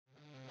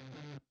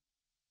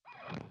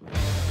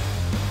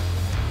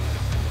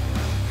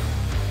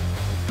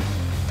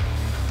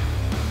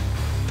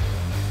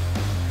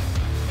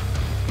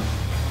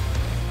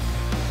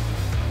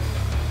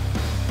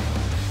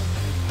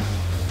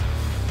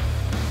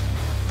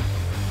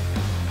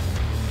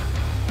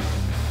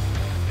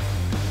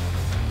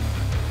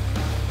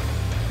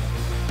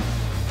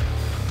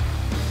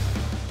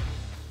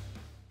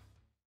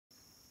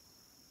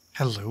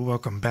Hello,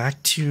 welcome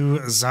back to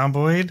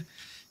Zomboid.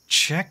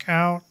 Check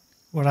out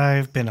what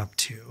I've been up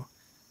to.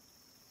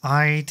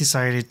 I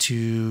decided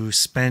to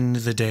spend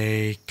the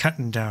day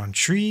cutting down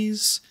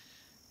trees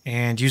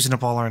and using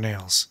up all our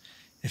nails.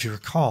 If you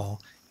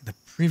recall, in the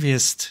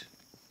previous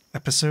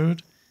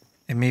episode,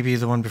 and maybe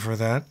the one before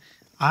that,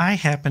 I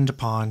happened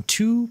upon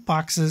 2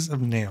 boxes of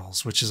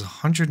nails, which is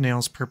 100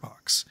 nails per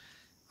box.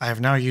 I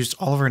have now used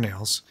all of our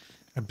nails.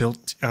 I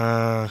built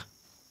a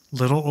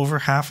little over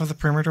half of the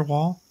perimeter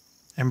wall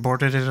and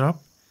boarded it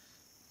up.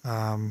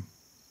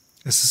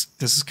 This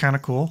is kind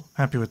of cool.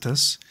 Happy with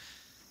this.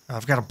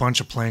 I've got a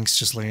bunch of planks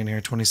just laying here,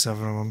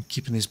 27 of them,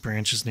 keeping these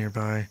branches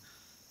nearby.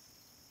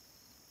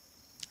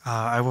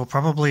 I will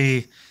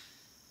probably,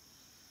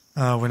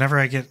 whenever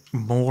I get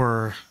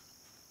more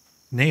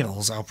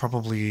nails, I'll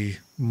probably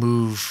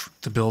move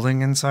the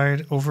building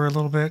inside over a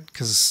little bit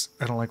because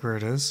I don't like where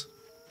it is.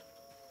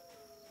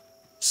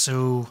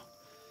 So,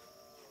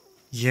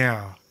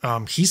 yeah,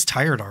 he's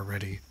tired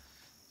already.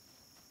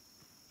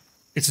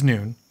 It's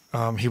noon.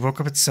 He woke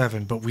up at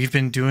 7, but we've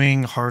been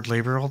doing hard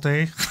labor all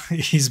day.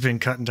 He's been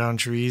cutting down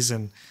trees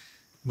and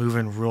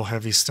moving real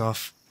heavy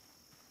stuff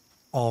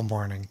all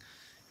morning.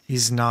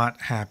 He's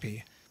not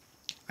happy.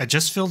 I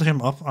just filled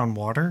him up on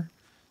water.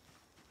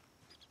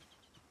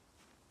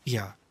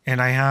 Yeah,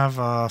 and I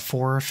have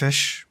 4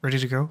 fish ready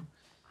to go.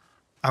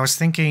 I was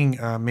thinking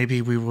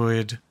maybe we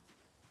would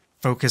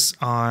focus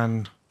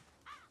on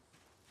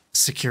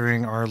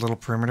securing our little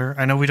perimeter.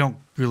 I know we don't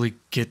really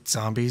get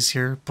zombies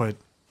here, but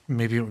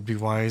maybe it would be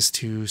wise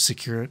to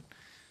secure it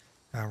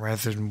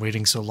rather than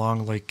waiting so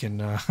long like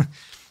in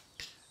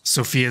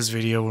Sophia's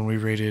video when we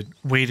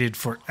waited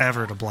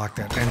forever to block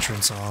that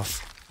entrance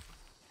off.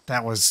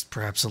 That was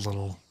perhaps a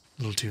little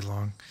too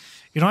long.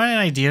 You know, I had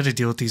an idea to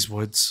deal with these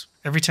woods.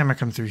 Every time I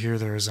come through here,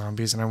 there are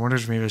zombies, and I wondered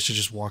if maybe I should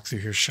just walk through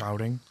here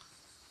shouting.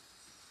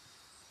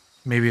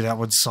 Maybe that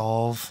would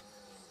solve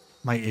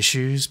my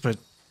issues, but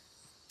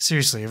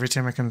seriously, every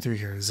time I come through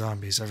here, there's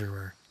zombies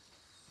everywhere.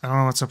 I don't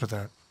know what's up with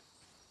that.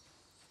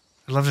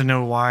 I'd love to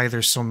know why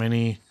there's so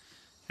many,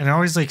 and they're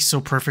always like so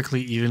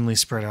perfectly evenly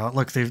spread out.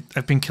 Look,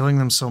 I've been killing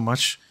them so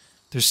much.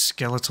 There's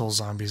skeletal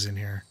zombies in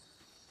here.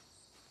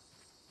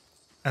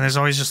 And there's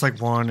always just like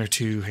 1 or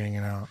 2 hanging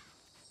out.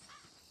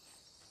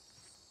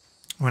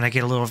 When I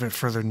get a little bit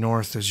further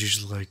north, there's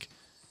usually like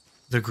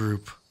the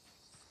group.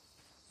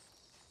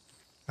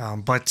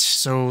 But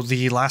so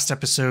the last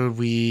episode,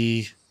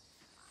 we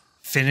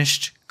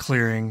finished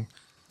clearing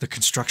the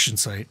construction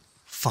site.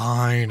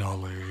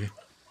 Finally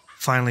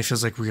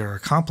feels like we are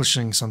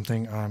accomplishing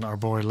something on our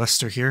boy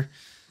Lester here.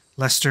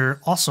 Lester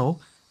also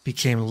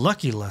became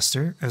Lucky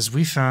Lester as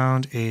we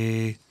found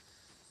a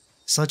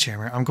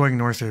sledgehammer. I'm going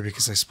north here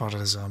because I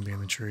spotted a zombie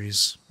in the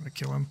trees. I'm going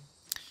to kill him.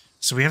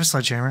 So we have a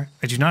sledgehammer.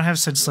 I do not have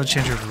said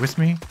sledgehammer with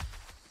me.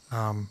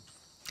 I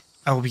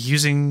will be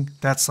using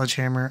that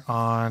sledgehammer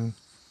on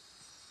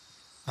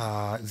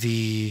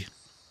the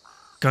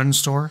gun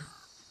store,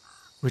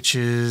 which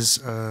is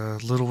a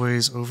little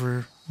ways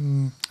over. I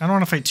don't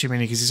want to fight too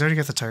many because he's already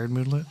got the tired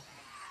moodlet.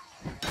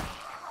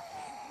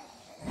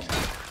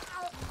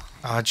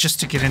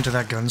 Just to get into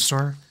that gun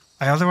store.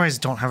 I otherwise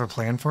don't have a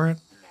plan for it.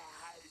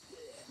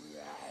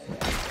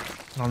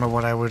 I don't know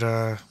what I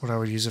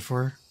would use it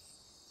for.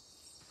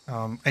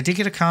 I did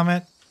get a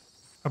comment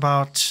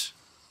about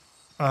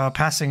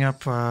passing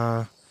up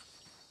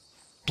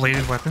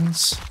bladed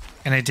weapons,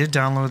 and I did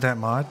download that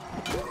mod.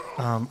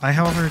 I,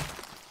 however,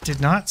 did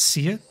not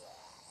see it.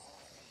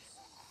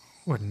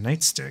 What,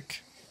 nightstick?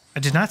 I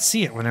did not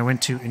see it when I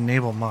went to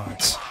enable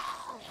mods.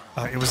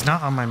 It was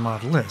not on my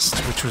mod list,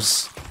 which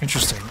was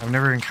interesting. I've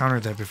never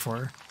encountered that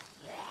before.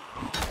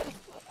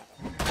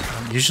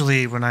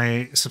 Usually when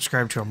I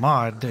subscribe to a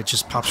mod, it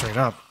just pops right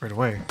up right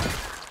away.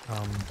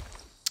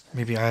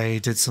 Maybe I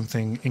did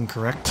something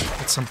incorrect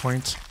at some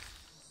point.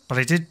 But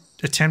I did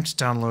attempt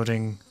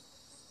downloading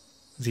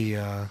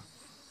the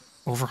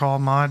overhaul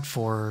mod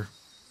for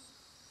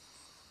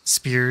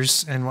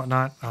spears and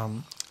whatnot.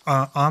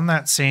 On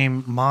that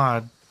same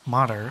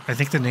modder, I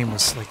think the name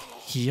was like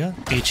Hea,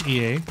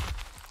 H-E-A.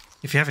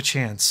 If you have a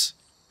chance,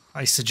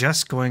 I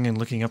suggest going and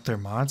looking up their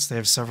mods. They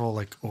have several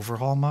like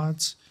overhaul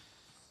mods.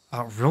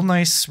 Real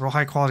nice, real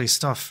high quality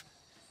stuff.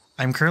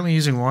 I'm currently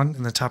using one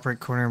in the top right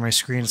corner of my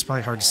screen. It's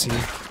probably hard to see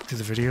through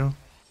the video.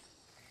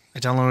 I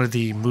downloaded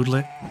the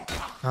Moodlet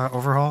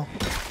overhaul.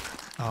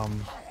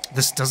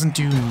 This doesn't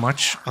do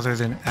much other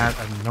than add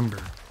a number.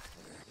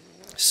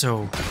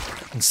 So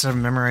instead of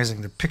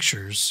memorizing the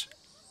pictures,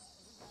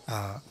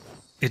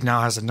 it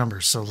now has a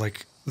number. So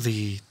like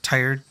the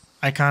tired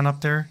icon up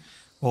there,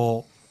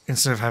 well,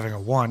 instead of having a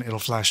 1, it'll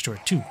flash to a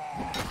 2.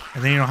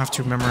 And then you don't have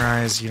to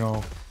memorize, you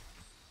know,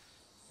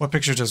 what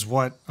picture does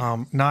what. I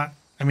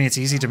mean, it's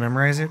easy to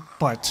memorize it,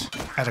 but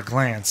at a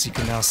glance, you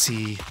can now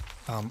see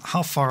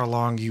how far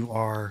along you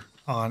are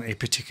on a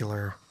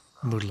particular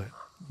moodlet.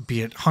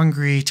 Be it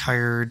hungry,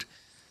 tired,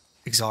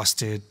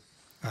 exhausted,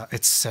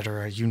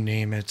 etc. You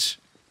name it.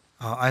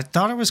 I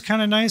thought it was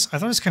kind of nice. I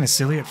thought it was kind of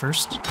silly at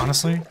first,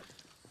 honestly.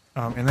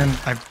 And then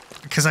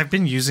because I've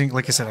been using,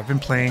 like I said, I've been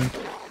playing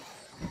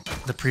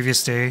the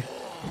previous day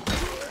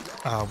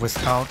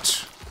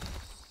without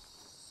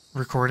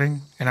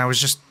recording, and I was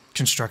just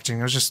constructing.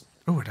 I was just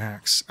an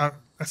axe.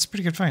 That's a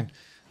pretty good find.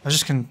 I was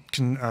just cutting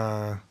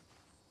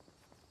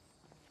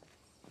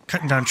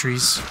down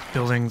trees,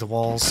 building the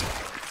walls,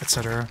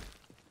 etc.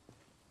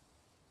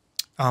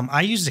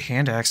 I used a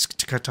hand axe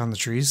to cut down the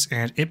trees,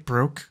 and it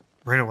broke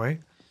right away.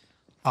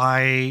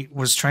 I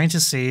was trying to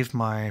save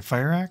my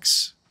fire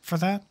axe for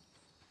that,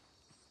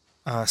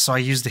 so I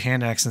used the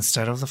hand axe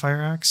instead of the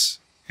fire axe,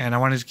 and I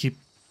wanted to keep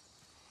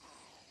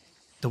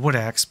the wood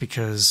axe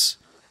because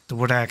the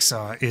wood axe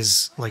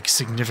is like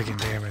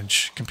significant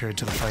damage compared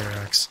to the fire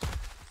axe.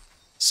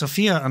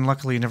 Sophia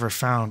unluckily never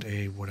found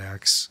a wood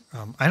axe.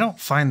 I don't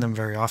find them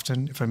very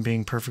often, if I'm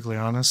being perfectly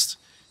honest.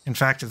 In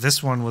fact,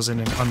 this one was in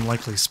an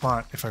unlikely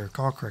spot, if I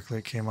recall correctly.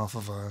 It came off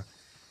of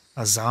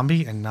a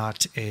zombie and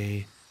not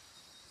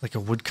like a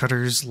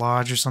woodcutter's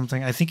lodge or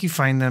something. I think you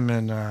find them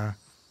in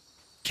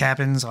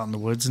cabins out in the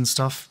woods and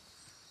stuff.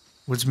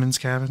 Woodsman's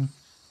cabin.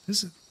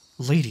 There's a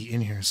lady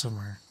in here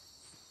somewhere.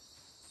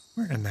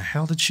 Where in the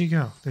hell did she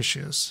go? There she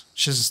is.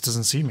 She just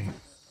doesn't see me.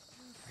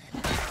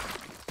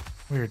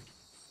 Weird.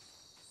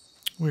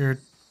 Weird.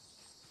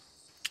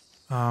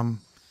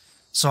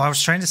 So I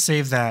was trying to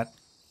save that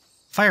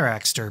fire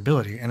axe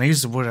durability, and I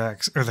used the wood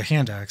axe, or the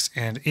hand axe,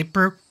 and it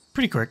broke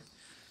pretty quick.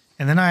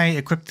 And then I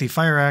equipped the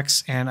fire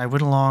axe, and I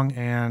went along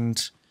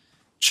and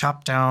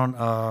chopped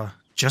down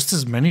just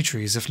as many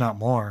trees, if not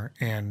more,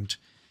 and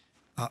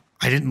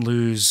I didn't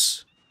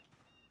lose...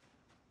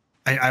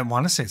 I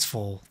want to say it's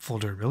full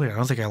durability. I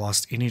don't think I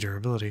lost any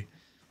durability.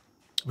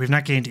 We've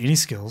not gained any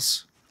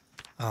skills.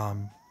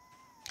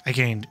 I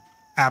gained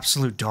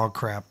absolute dog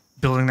crap.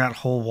 Building that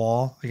whole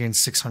wall, I gained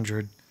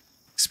 600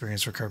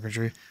 experience for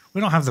carpentry.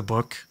 We don't have the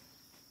book.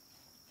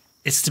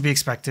 It's to be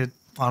expected,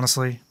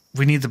 honestly.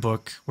 We need the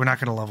book. We're not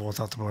going to level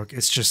without the book.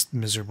 It's just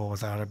miserable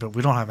without it, but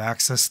we don't have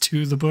access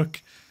to the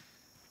book.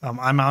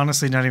 I'm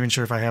honestly not even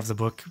sure if I have the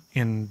book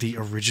in the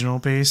original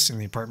base in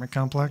the apartment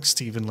complex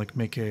to even like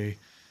make a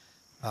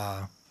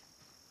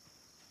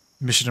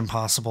Mission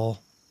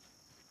Impossible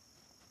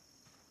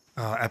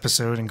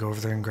episode and go over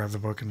there and grab the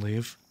book and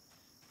leave.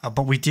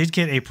 But we did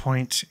get a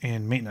point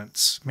in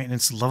maintenance.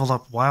 Maintenance leveled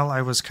up while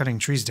I was cutting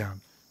trees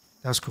down.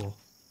 That was cool.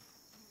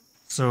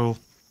 So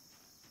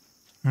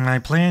my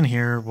plan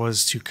here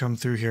was to come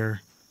through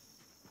here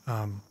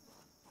and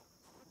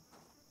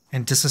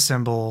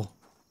disassemble.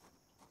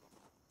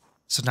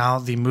 So now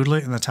the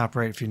moodlet in the top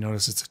right, if you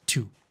notice, it's a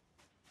 2.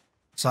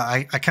 So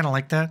I kind of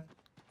like that.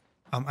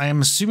 I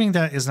am assuming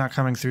that is not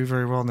coming through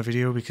very well in the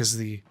video because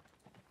the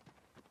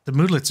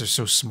moodlets are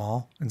so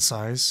small in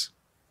size.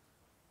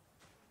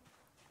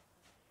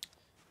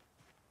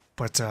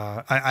 But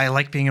I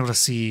like being able to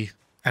see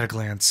at a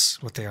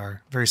glance what they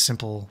are. Very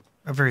simple,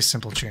 a very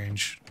simple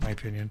change, in my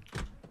opinion.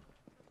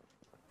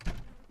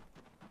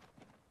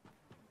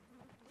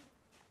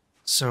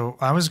 So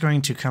I was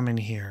going to come in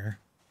here.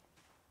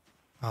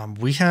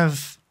 We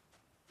have,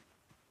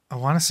 I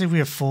want to say we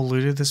have full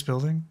looted this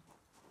building.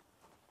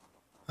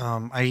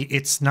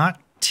 It's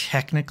not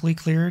technically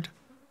cleared,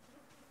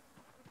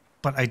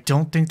 but I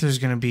don't think there's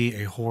going to be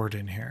a horde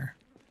in here.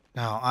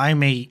 Now, I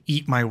may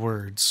eat my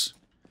words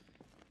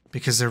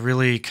because they're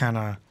really kind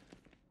of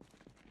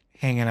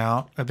hanging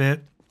out a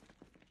bit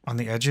on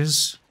the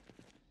edges.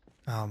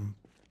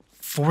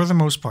 For the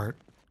most part,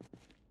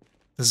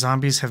 the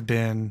zombies have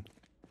been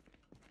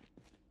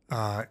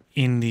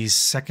in the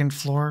second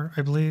floor,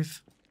 I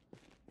believe.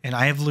 And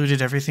I have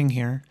looted everything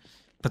here,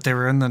 but they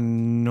were in the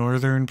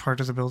northern part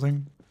of the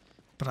building.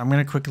 But I'm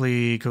going to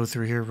quickly go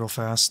through here real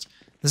fast.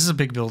 This is a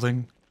big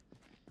building.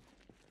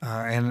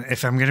 And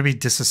if I'm going to be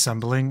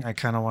disassembling, I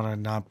kind of want to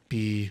not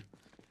be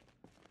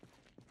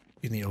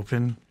in the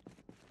open.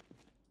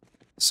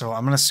 So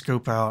I'm going to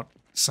scope out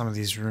some of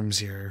these rooms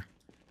here.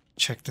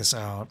 Check this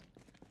out.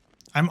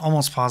 I'm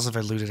almost positive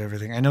I looted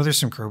everything. I know there's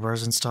some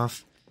crowbars and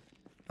stuff.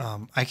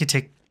 I can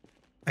take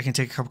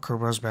a couple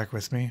crowbars back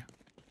with me.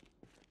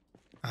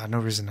 No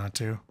reason not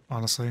to,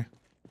 honestly.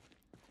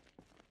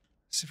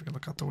 See if we can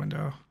look out the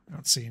window. I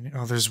don't see any.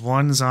 Oh, there's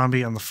one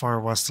zombie on the far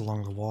west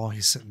along the wall.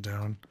 He's sitting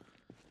down.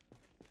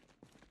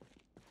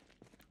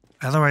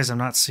 Otherwise, I'm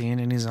not seeing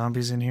any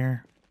zombies in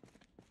here.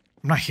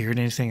 I'm not hearing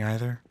anything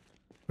either,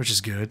 which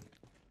is good.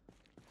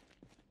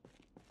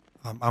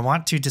 I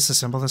want to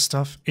disassemble this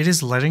stuff. It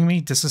is letting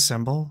me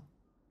disassemble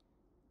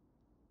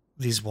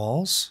these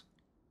walls.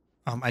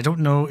 I don't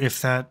know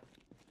if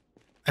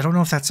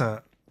that's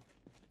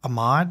a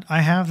mod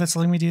I have that's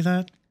letting me do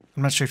that.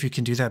 I'm not sure if you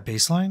can do that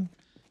baseline,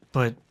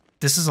 but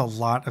this is a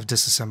lot of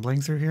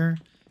disassembling through here.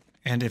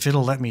 And if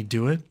it'll let me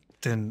do it,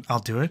 then I'll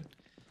do it.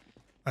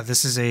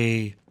 This is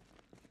a,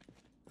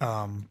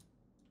 what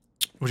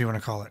do you want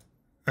to call it?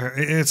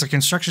 It's a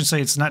construction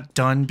site. It's not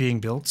done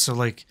being built. So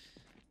like,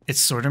 it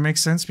sort of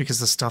makes sense because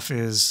the stuff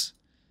is,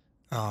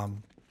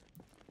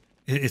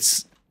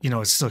 it's, you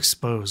know, it's still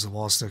exposed. The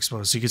wall is still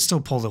exposed. So you could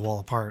still pull the wall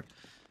apart.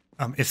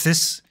 If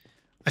this,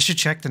 I should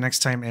check the next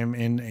time I'm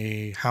in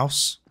a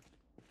house.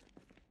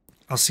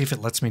 I'll see if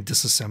it lets me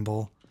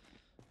disassemble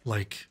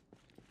like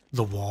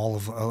the wall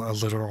of a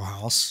literal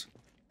house.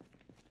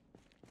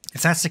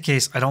 If that's the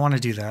case, I don't want to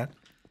do that.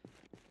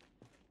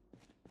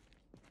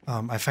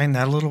 I find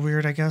that a little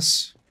weird, I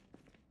guess.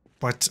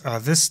 But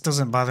this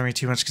doesn't bother me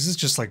too much because it's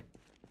just like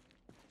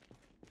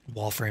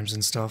wall frames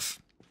and stuff.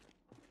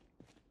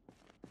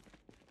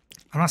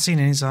 I'm not seeing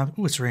any zombies.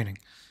 Ooh, it's raining.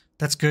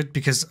 That's good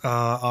because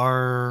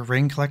our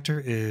rain collector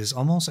is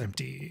almost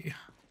empty.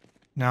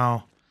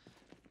 Now,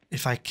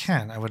 if I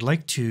can, I would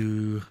like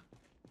to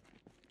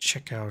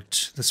check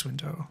out this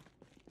window.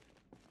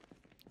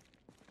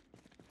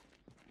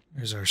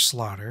 There's our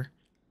slaughter.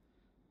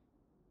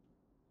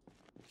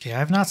 Okay,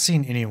 I've not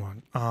seen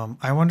anyone.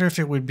 I wonder if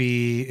it would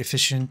be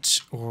efficient,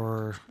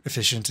 or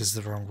efficient is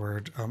the wrong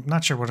word. I'm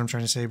not sure what I'm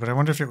trying to say, but I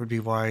wonder if it would be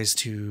wise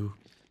to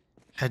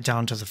head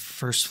down to the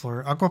first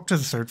floor. I'll go up to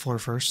the third floor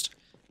first,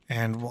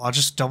 and I'll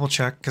just double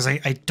check, because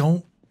I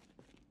don't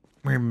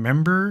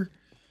remember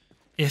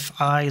if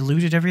I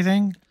looted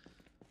everything.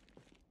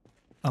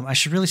 I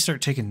should really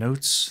start taking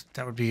notes.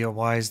 That would be a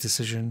wise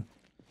decision.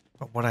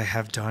 But what I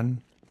have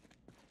done.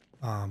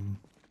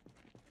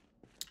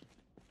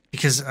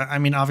 Because, I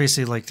mean,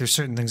 obviously, like, there's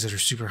certain things that are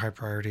super high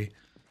priority.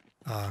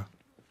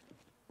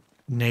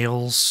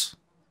 Nails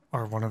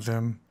are one of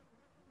them.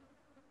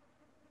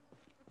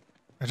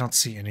 I don't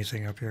see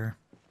anything up here.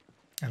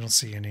 I don't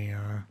see any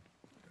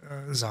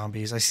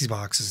zombies. I see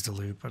boxes to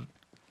loot, but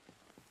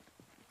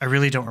I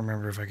really don't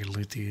remember if I could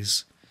loot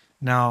these.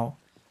 Now,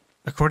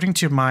 according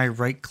to my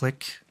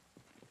right-click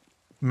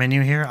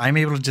menu here, I'm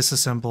able to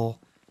disassemble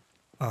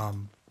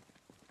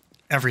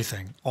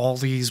everything. All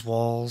these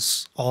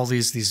walls, all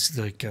these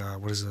like,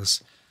 what is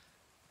this?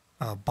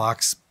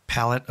 Box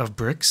pallet of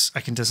bricks I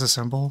can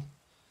disassemble.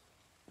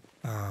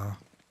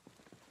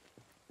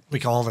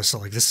 Like all this, so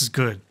like this is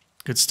good.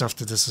 Good stuff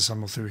to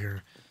disassemble through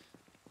here.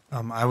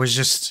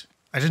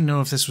 I didn't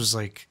know if this was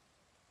like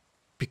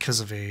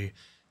because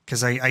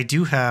I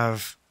do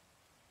have,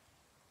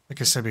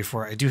 like I said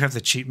before, I do have the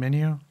cheat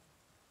menu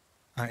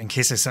in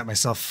case I set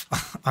myself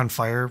on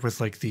fire with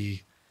like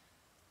the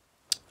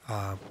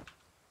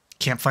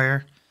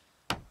campfire.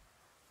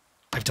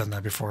 I've done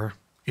that before.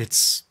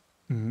 It's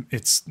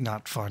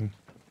not fun.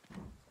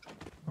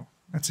 Oh,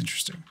 that's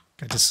interesting.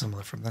 I disassemble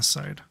it from this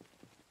side.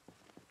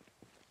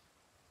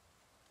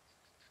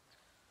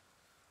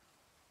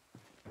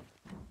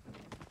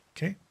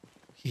 Okay,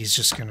 he's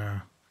just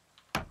gonna.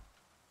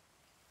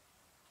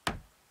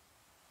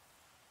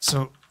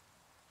 So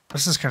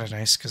this is kind of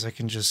nice because I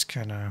can just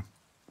kind of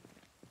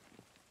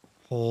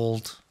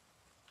hold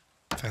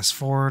fast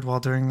forward while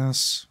doing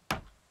this.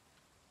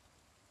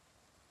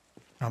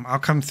 I'll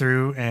come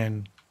through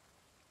and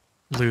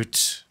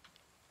loot.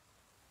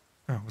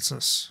 Oh, what's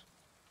this?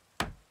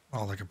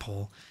 Oh, like a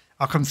pole.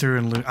 I'll come through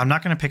and loot. I'm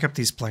not going to pick up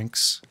these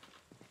planks.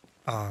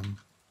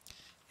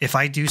 If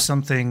I do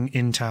something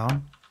in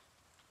town,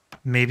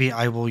 maybe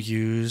I will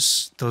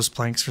use those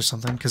planks for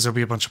something, because there'll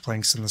be a bunch of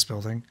planks in this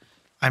building.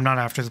 I'm not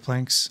after the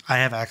planks. I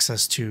have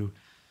access to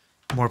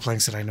more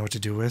planks that I know what to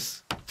do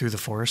with through the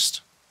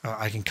forest.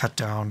 I can cut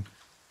down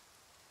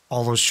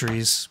all those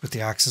trees with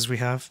the axes we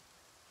have.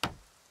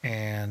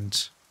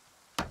 And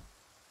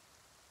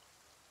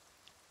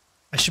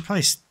I should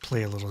probably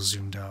play a little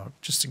zoomed out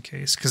just in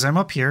case, because I'm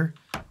up here,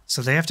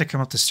 so they have to come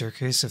up the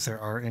staircase if there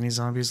are any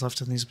zombies left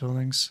in these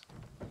buildings.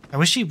 I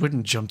wish he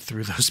wouldn't jump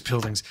through those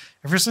buildings.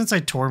 Ever since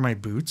I tore my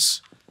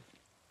boots,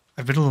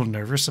 I've been a little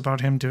nervous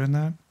about him doing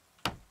that.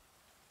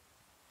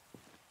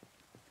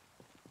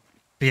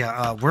 But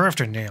yeah, we're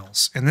after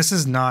nails, and this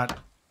is not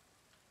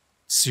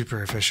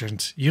super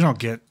efficient. You don't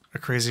get a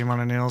crazy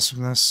amount of nails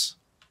from this.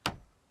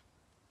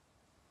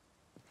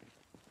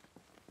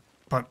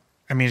 But,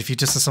 I mean, if you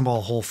disassemble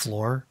a whole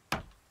floor,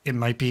 it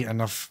might be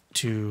enough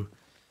to...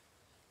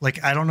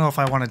 Like, I don't know if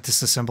I want to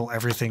disassemble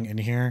everything in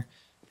here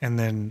and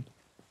then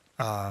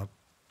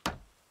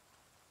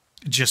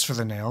just for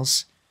the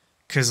nails.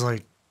 Because,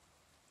 like,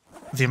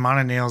 the amount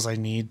of nails I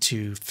need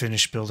to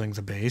finish building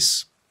the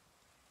base,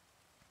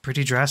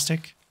 pretty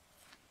drastic.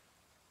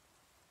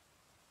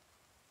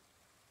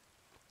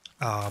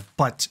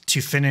 But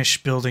to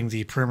finish building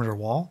the perimeter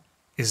wall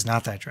is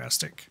not that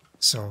drastic.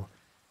 So...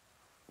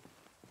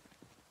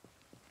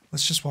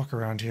 let's just walk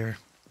around here.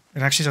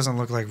 It actually doesn't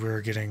look like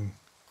we're getting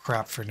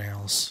crap for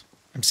nails.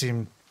 I'm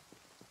seeing...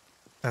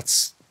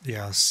 that's...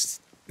 yes.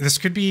 This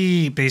could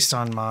be based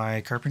on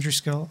my carpentry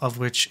skill, of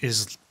which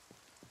is,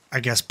 I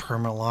guess,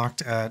 perma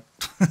locked at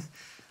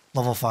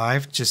level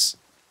 5. Just...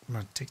 I'm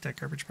going to take that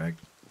garbage bag.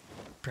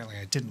 Apparently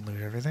I didn't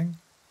loot everything.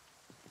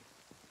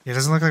 Yeah, it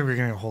doesn't look like we're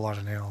getting a whole lot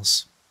of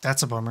nails.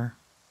 That's a bummer.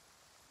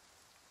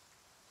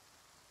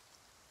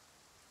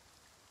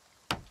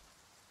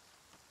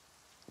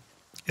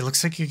 It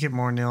looks like you get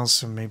more nails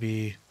from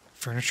maybe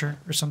furniture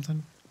or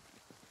something,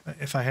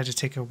 if I had to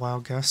take a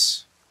wild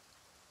guess.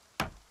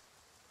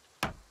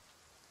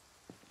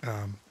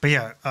 But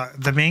yeah,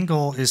 the main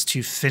goal is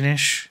to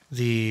finish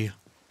the...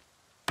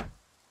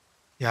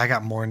 Yeah, I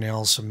got more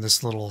nails from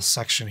this little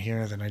section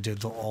here than I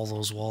did all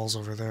those walls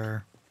over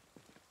there.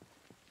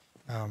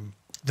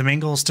 The main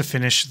goal is to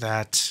finish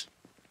that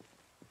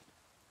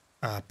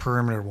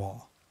perimeter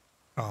wall.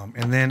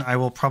 And then I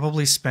will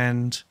probably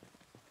spend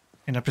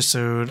an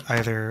episode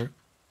either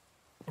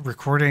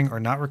recording or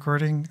not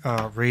recording,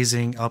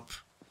 raising up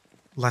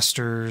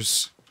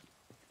Lester's,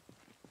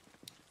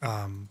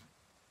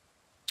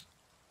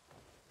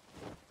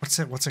 what's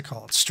it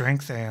called?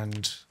 Strength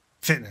and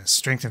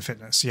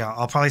fitness. Yeah,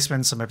 I'll probably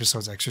spend some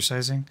episodes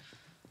exercising.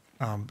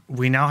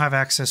 We now have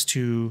access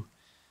to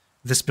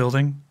this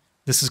building.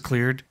 This is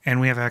cleared, and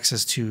we have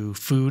access to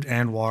food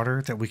and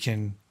water that we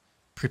can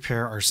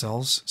prepare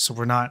ourselves. So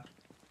we're not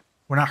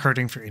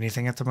hurting for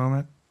anything at the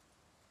moment.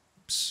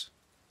 Oops.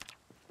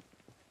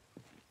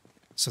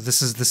 So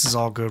this is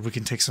all good. We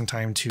can take some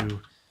time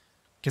to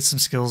get some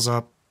skills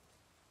up.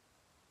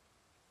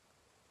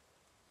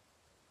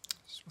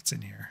 What's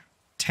in here?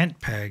 Tent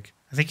peg.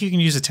 I think you can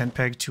use a tent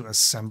peg to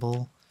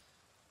assemble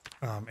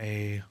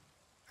a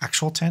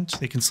actual tent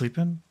they can sleep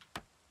in.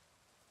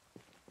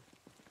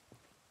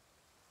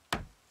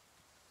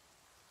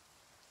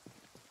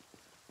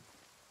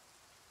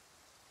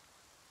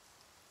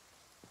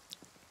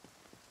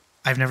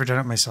 I've never done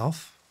it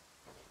myself.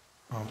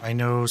 I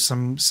know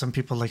some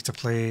people like to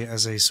play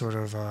as a sort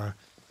of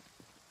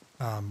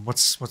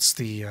what's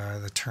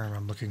the term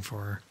I'm looking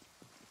for?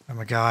 I'm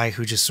a guy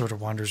who just sort of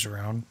wanders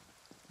around,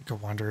 like a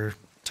wanderer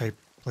type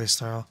play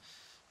style.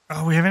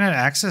 Oh, we haven't had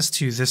access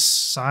to this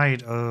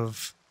side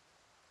of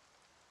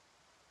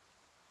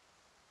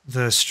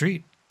the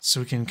street,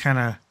 so we can kind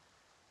of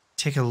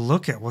take a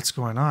look at what's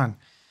going on.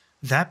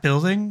 That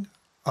building,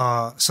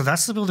 so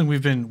that's the building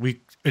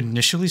we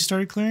initially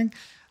started clearing.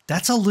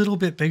 That's a little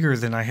bit bigger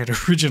than I had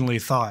originally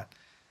thought.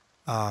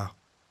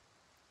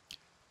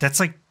 That's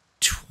like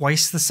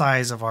twice the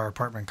size of our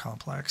apartment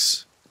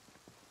complex.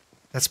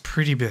 That's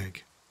pretty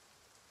big.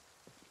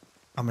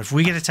 If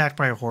we get attacked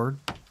by a horde,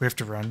 we have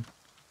to run.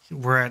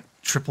 We're at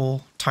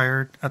triple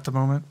tired at the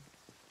moment.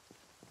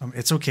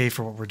 It's okay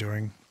for what we're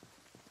doing.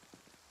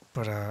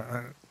 But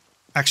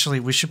actually,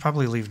 we should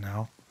probably leave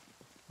now,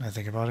 when I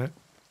think about it.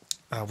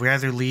 We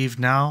either leave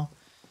now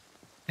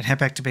and head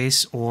back to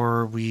base,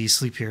 or we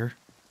sleep here.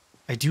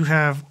 I do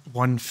have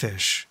one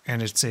fish,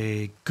 and it's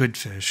a good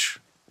fish,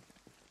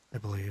 I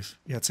believe.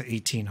 Yeah, it's an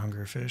 18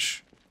 hunger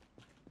fish.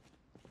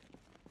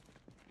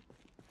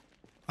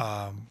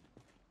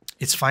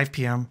 It's 5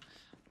 p.m.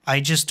 I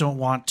just don't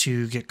want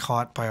to get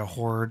caught by a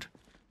horde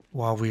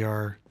while we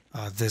are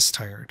this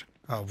tired.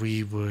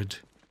 We would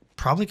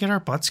probably get our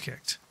butts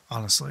kicked,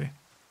 honestly.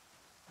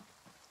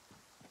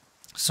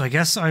 So I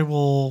guess I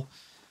will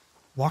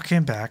walk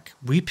him back.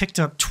 We picked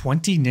up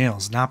 20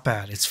 nails. Not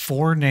bad. It's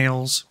 4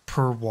 nails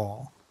per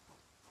wall.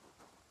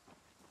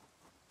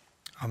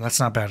 That's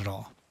not bad at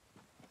all.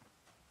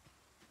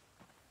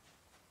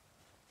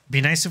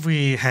 Be nice if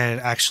we had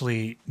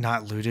actually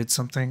not looted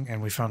something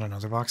and we found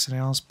another box of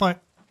nails. But,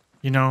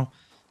 you know,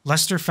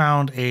 Lester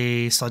found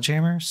a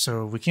sledgehammer,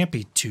 so we can't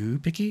be too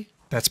picky.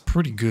 That's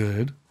pretty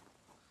good.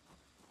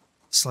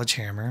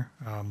 Sledgehammer.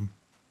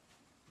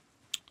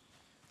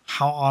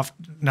 How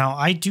often? Now,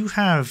 I do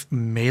have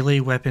melee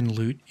weapon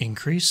loot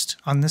increased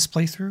on this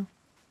playthrough,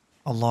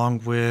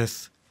 along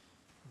with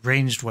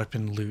ranged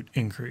weapon loot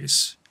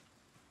increase,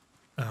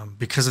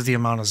 because of the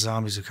amount of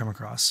zombies we come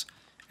across.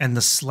 And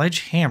the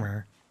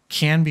sledgehammer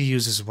can be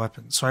used as a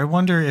weapon. So I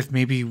wonder if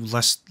maybe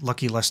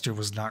Lucky Lester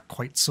was not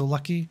quite so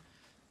lucky,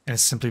 and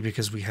it's simply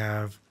because we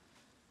have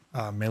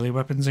melee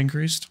weapons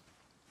increased.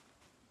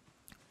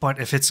 But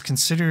if it's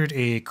considered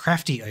a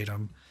crafty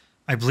item,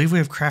 I believe we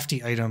have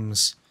crafty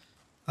items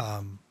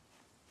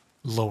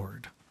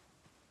lowered.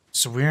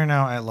 So we are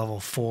now at level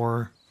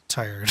 4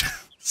 tired.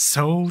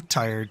 So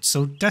tired,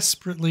 so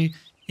desperately,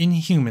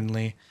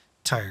 inhumanly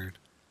tired.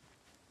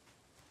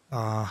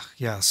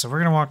 Yeah, so we're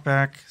gonna walk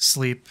back,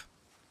 sleep.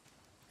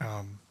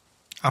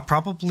 I'll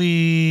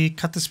probably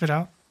cut this bit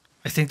out.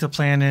 I think the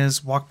plan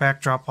is walk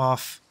back, drop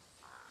off.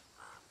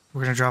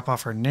 We're gonna drop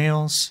off our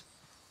nails.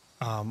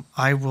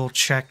 I will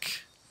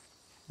check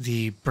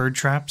the bird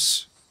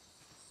traps,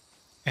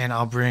 and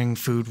I'll bring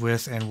food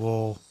with, and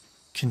we'll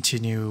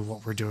continue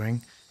what we're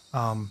doing.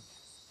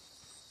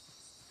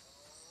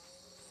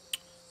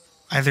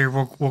 Either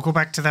we'll go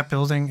back to that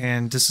building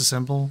and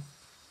disassemble,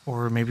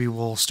 or maybe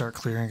we'll start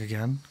clearing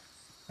again.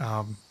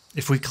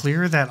 If we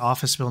clear that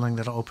office building,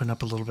 that'll open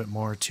up a little bit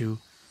more too.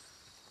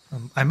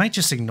 I might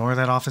just ignore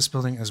that office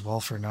building as well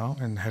for now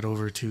and head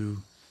over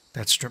to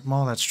that strip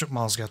mall. That strip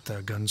mall's got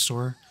the gun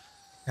store,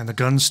 and the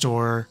gun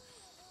store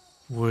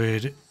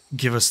would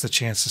give us the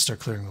chance to start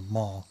clearing the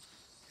mall.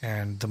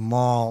 And the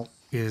mall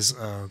is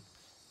a,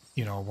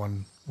 you know,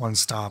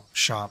 one-stop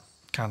shop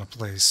kind of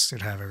place.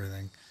 It'd have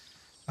everything.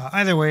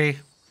 Either way,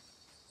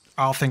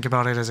 I'll think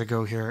about it as I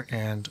go here,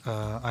 and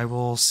I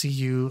will see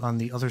you on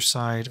the other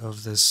side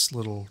of this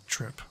little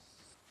trip.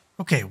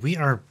 Okay, we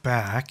are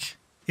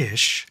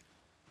back-ish.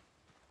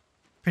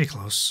 Pretty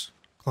close.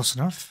 Close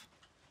enough.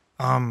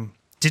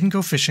 Didn't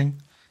go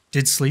fishing.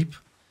 Did sleep.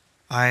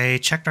 I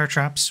checked our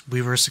traps.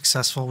 We were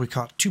successful. We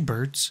caught 2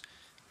 birds.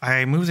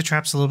 I moved the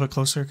traps a little bit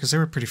closer because they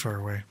were pretty far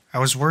away. I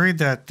was worried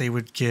that they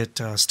would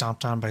get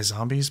stomped on by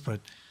zombies,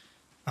 but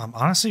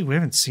honestly, we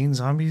haven't seen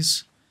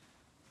zombies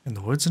in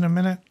the woods in a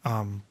minute.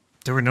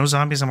 there were no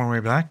zombies on my way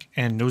back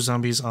and no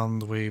zombies on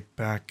the way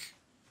back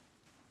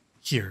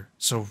here.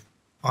 So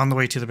on the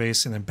way to the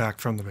base and then back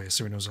from the base,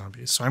 there were no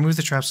zombies. So I moved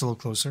the traps a little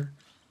closer.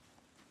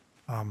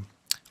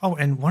 Oh,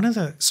 and one of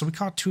the... So we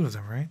caught 2 of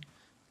them, right?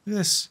 Look at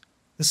this.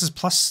 This is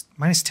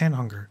minus 10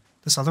 hunger.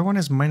 This other one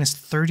is minus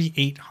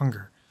 38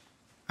 hunger.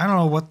 I don't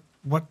know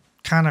what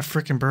kind of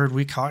freaking bird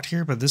we caught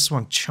here, but this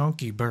one,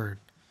 chunky bird.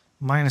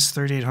 Minus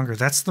 38 hunger.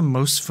 That's the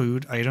most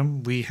food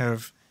item we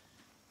have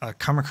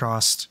come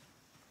across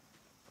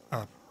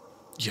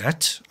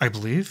yet, I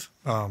believe.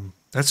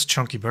 That's a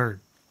chunky bird.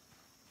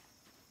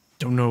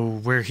 Don't know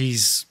where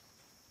he's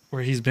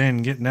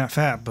been getting that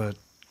fat, but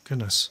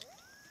goodness.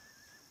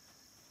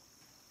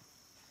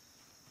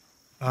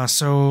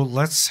 So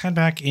let's head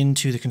back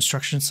into the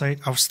construction site.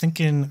 I was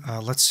thinking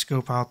let's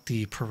scope out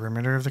the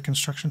perimeter of the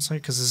construction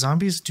site because the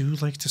zombies do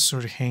like to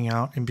sort of hang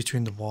out in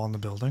between the wall and the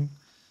building.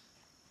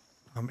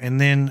 And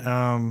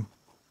then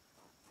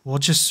we'll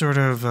just sort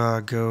of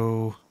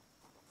go...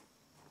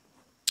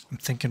 I'm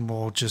thinking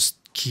we'll just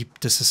keep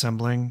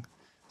disassembling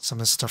some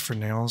of the stuff for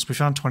nails. We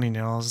found 20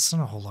 nails. It's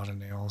not a whole lot of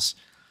nails.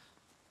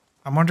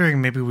 I'm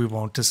wondering maybe we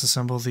won't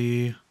disassemble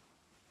the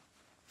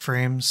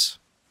frames.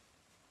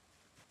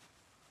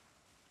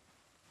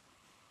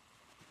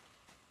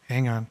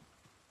 Hang on.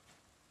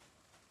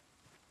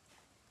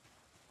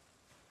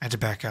 I had to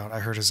back out. I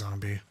heard a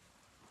zombie.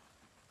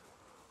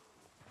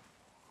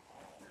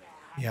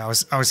 Yeah,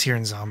 I was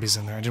hearing zombies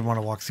in there. I didn't want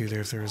to walk through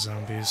there if there were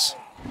zombies.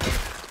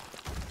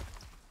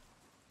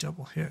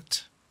 Double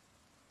hit.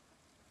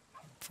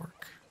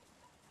 Fork.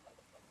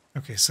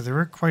 Okay, so there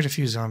were quite a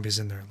few zombies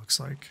in there, it looks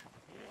like.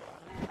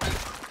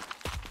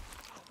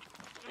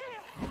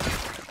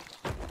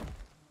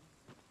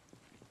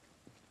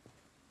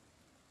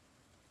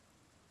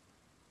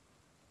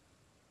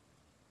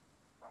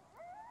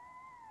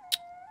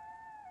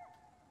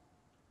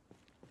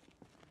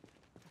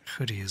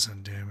 Hoodie is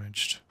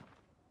undamaged.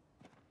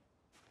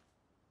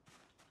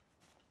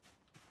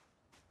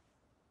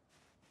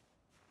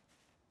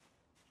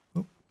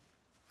 Oh,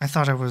 I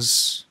thought I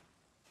was...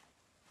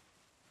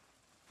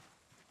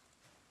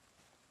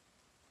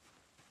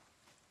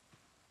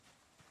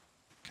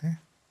 Okay,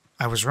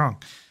 I was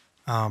wrong.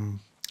 I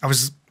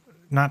was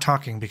not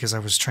talking because I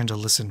was trying to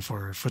listen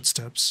for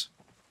footsteps.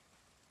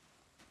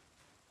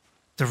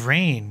 The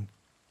rain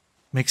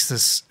makes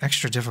this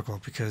extra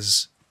difficult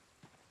because...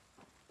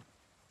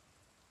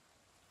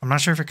 I'm not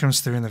sure if it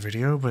comes through in the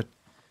video, but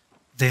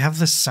they have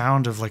this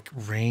sound of like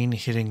rain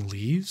hitting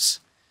leaves,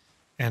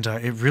 and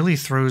it really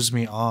throws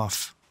me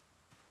off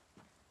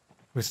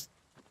with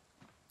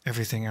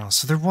everything else.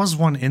 So there was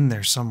one in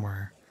there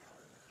somewhere.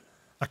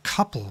 A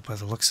couple by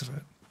the looks of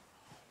it.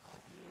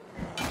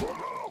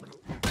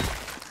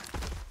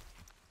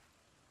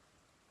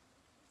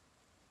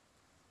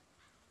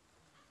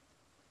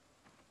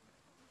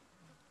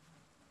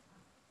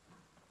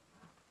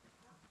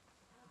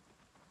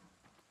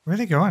 Where are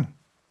they going?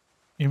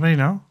 Anybody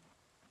know?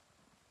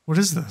 What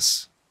is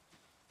this?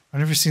 I've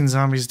never seen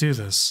zombies do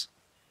this.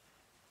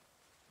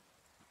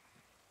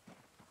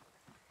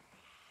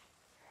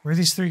 Where are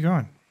these 3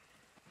 going?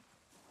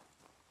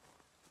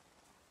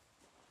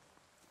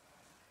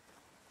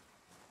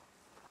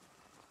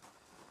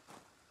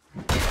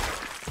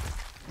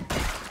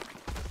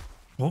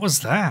 What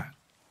was that?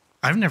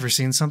 I've never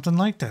seen something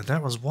like that.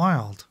 That was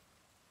wild.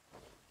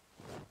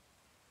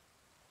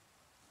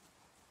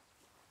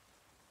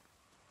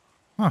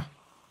 Huh.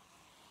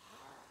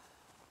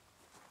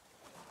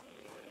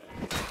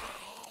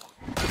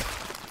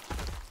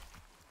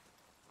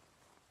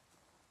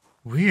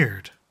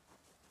 Weird.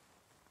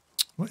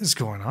 What is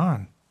going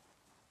on?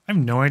 I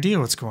have no idea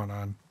what's going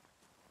on.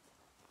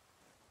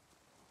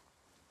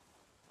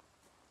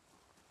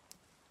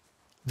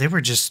 They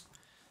were just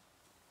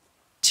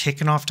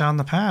taking off down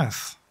the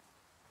path.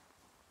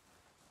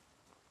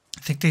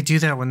 I think they do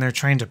that when they're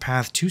trying to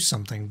path to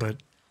something, but...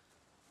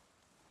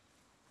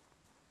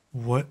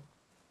 What?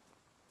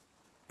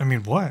 I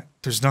mean, what?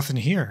 There's nothing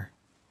here.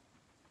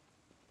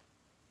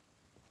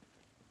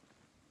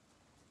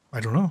 I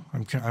don't know.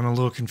 I'm a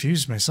little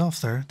confused myself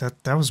there.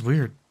 That was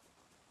weird.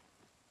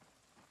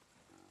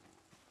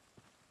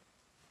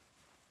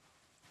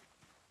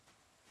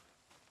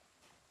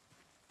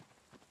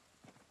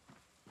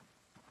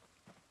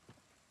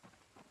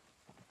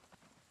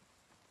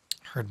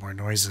 Heard more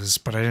noises,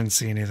 but I didn't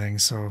see anything,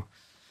 so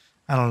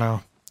I don't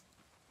know.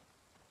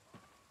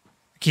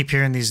 I keep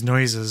hearing these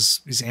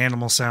noises, these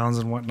animal sounds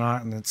and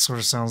whatnot, and it sort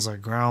of sounds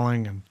like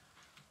growling and...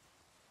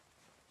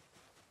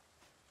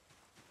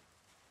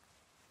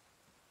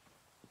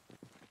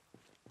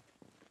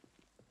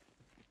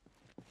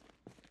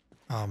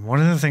 one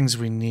of the things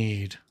we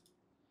need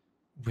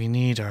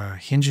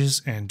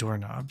hinges and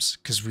doorknobs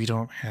because we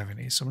don't have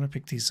any. So I'm going to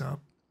pick these up.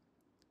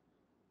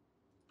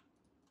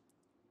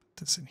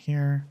 Put this in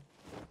here.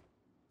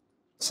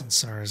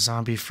 Since our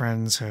zombie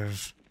friends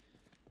have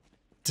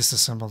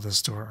disassembled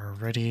this door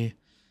already.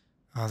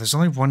 There's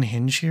only one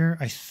hinge here.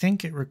 I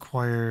think it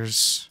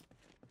requires...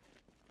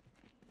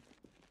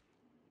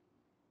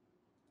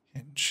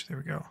 Hinge. There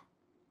we go.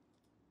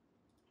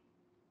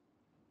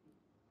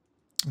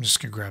 I'm just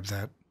gonna grab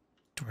that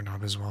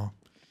doorknob as well.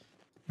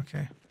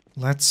 Okay,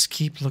 let's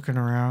keep looking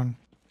around.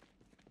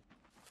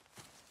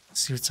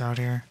 See what's out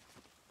here.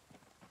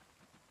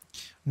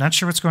 Not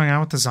sure what's going on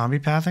with the zombie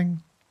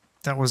pathing.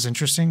 That was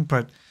interesting,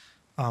 but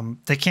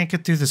they can't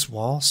get through this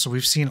wall, so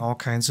we've seen all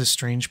kinds of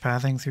strange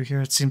pathing through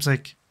here. It seems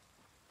like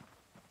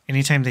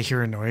anytime they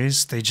hear a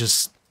noise, they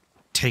just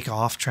take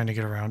off trying to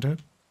get around it.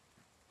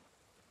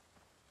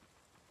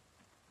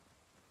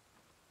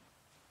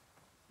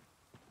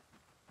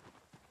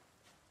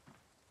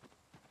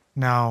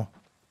 Now,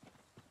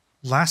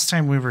 last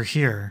time we were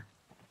here,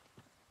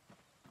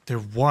 there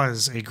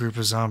was a group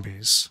of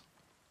zombies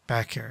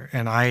back here,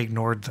 and I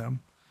ignored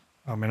them.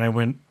 And I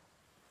went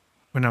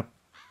up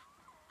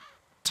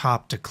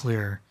top to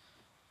clear.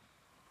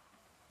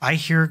 I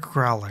hear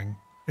growling.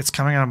 It's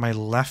coming out of my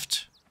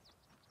left.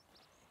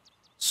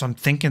 So I'm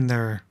thinking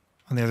they're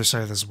on the other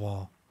side of this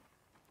wall.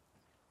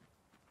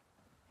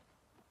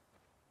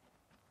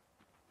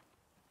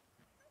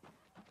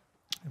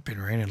 It's been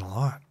raining a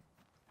lot.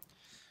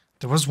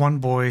 There was one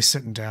boy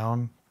sitting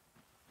down.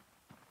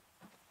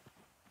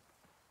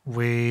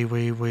 Way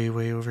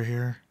over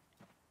here.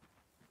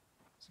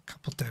 There's a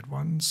couple dead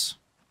ones.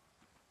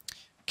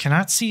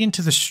 Cannot see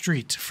into the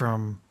street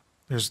from...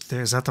 Is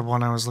that the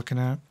one I was looking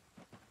at?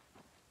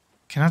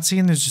 Cannot see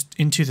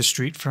into the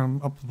street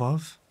from up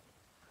above.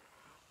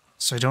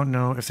 So I don't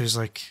know if there's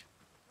like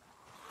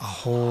a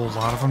whole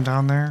lot of them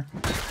down there.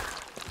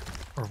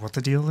 Or what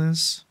the deal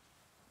is.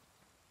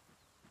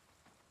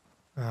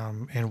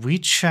 And we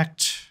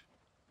checked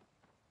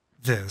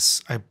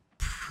this. I'm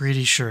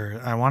pretty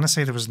sure. I want to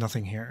say there was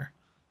nothing here.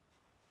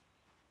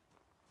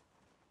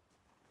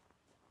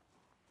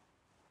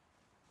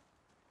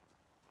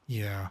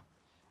 Yeah.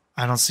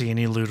 I don't see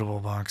any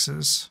lootable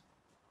boxes.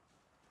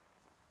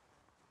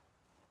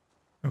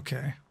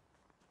 Okay.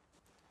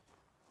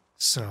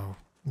 So,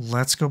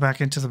 let's go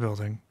back into the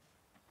building.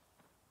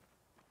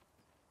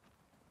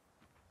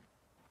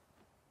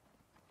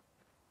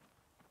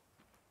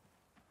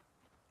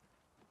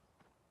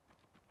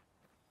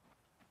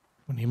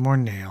 We need more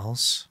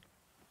nails.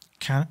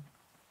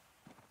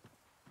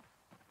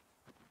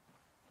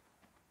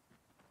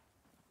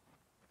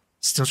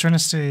 Still trying to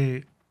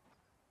stay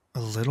a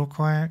little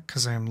quiet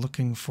because I'm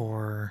looking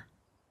for...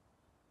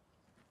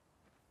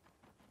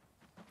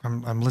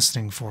 I'm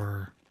listening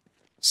for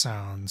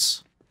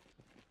sounds.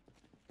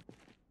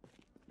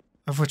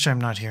 Of which I'm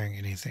not hearing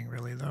anything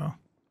really, though.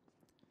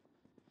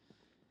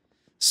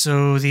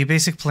 So the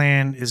basic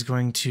plan is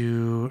going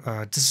to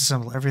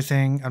disassemble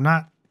everything. I'm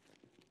not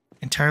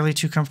entirely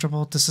too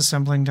comfortable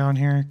disassembling down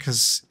here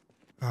because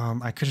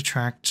I could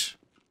attract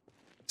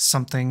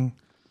something.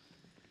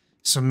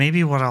 So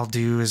maybe what I'll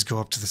do is go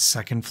up to the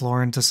second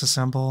floor and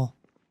disassemble.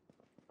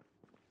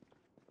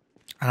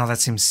 I know that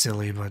seems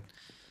silly, but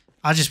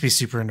I'll just be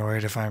super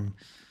annoyed if I'm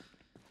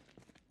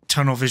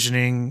tunnel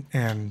visioning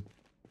and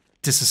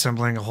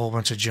disassembling a whole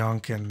bunch of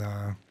junk and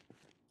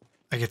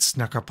I get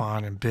snuck up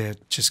on and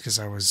bit just because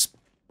I was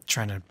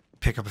trying to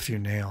pick up a few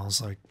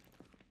nails. Like,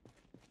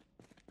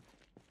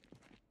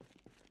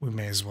 we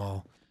may as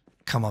well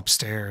come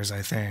upstairs,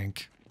 I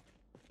think.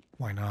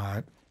 Why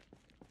not?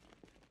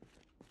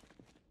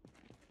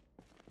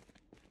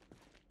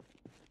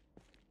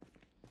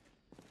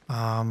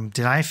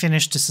 Did I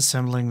finish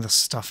disassembling the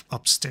stuff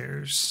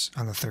upstairs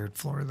on the third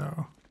floor,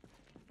 though?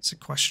 It's a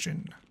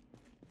question.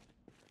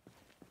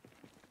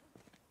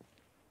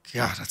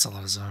 God, that's a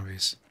lot of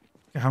zombies.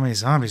 Look at how many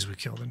zombies we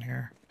killed in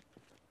here.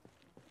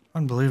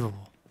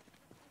 Unbelievable.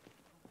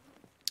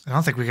 I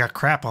don't think we got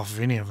crap off of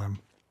any of them.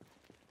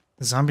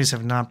 The zombies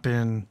have not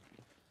been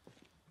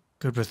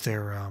good with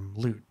their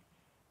loot.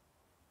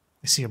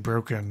 I see a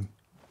broken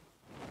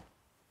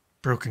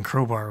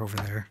crowbar over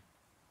there.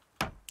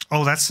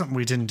 Oh, that's something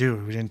we didn't do.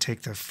 We didn't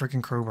take the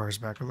freaking crowbars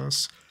back with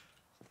us.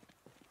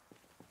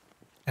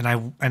 And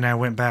I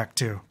went back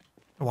too.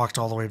 I walked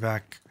all the way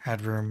back,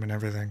 had room and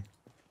everything.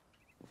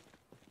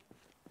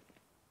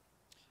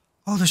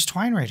 Oh, there's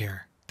twine right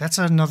here. That's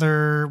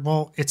another,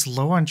 well, it's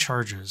low on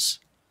charges.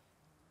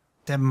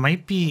 That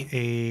might be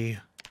a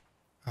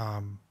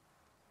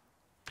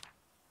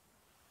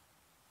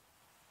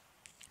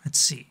let's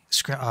see.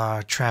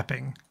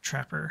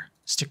 Trapper.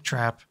 Stick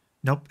trap.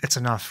 Nope, it's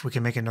enough. We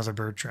can make another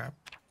bird trap.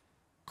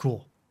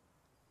 Cool.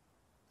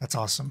 That's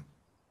awesome.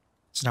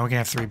 So now we can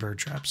have 3 bird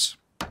traps.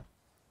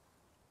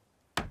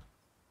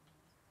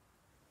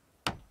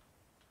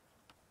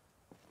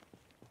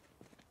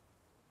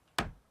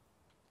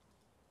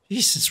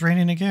 Jeez, it's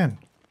raining again.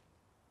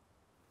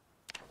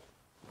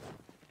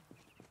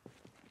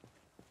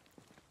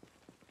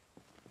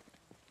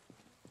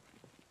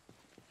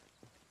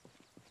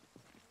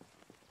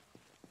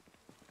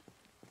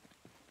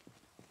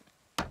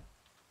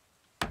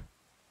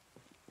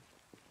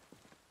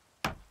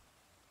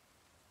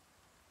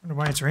 I wonder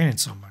why it's raining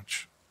so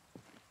much.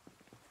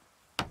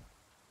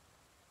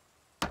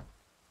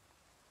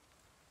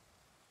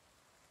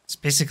 It's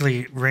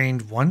basically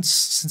rained once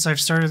since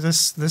I've started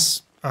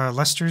this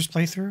Lester's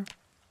playthrough.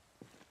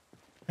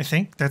 I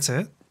think that's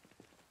it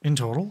in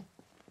total.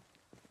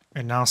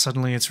 And now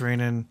suddenly it's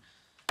raining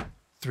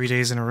 3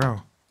 days in a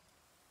row.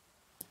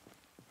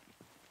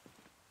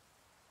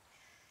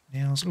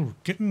 Nails. Ooh,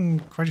 getting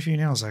quite a few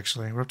nails,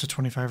 actually. We're up to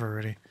 25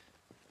 already.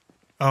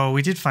 Oh,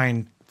 we did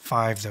find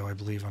 5, though, I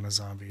believe, on a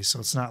zombie. So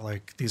it's not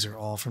like these are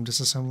all from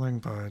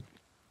disassembling, but...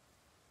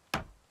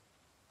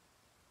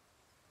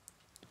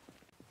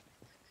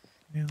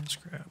 Nails,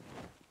 grab.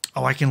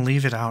 Oh, I can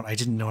leave it out. I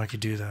didn't know I could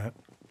do that.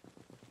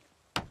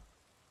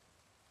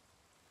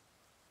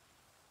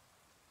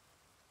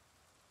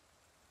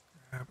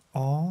 Grab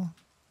all.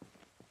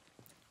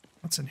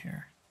 What's in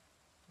here?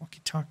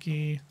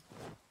 Walkie-talkie.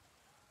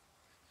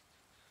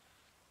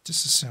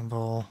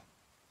 Disassemble.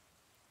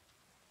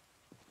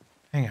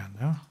 Hang on,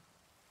 no.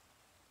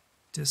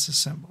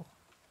 Disassemble.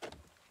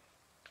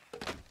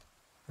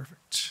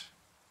 Perfect.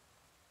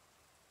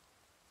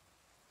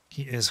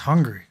 He is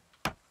hungry.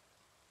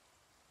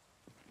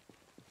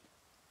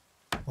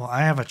 Well,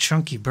 I have a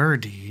chunky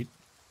bird to eat.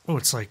 Oh,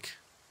 it's like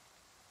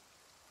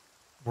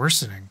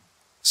worsening.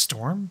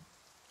 Storm?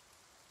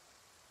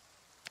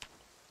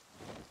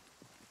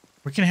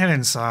 We can head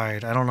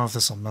inside. I don't know if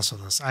this will mess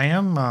with us. I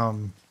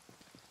am,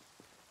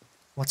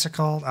 what's it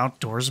called?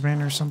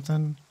 Outdoorsman or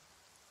something?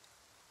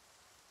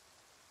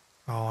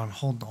 Oh, I'm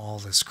holding all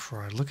this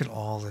crud. Look at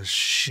all this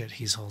shit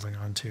he's holding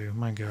on to.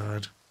 My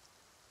God.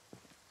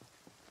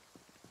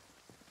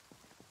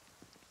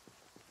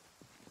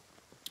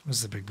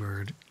 Where's the big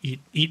bird?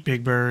 Eat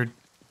big bird.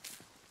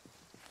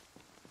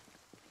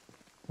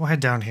 We'll head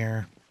down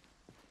here.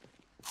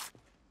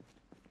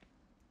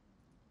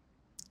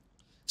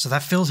 So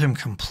that filled him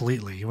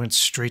completely. He went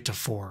straight to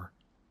 4.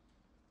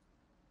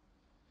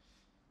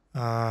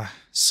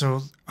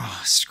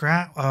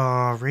 Scrap,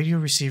 radio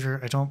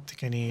receiver. I don't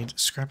think I need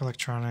scrap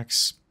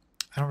electronics.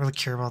 I don't really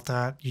care about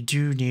that. You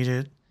do need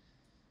it.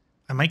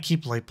 I might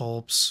keep light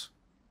bulbs.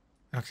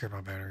 I don't care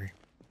about battery.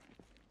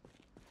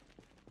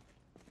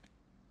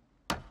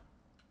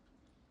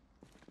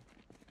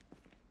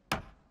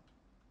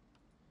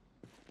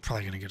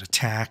 Probably gonna get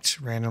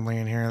attacked randomly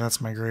in here. That's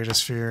my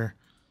greatest fear.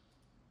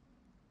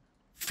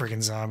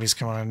 Friggin' zombies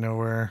coming out of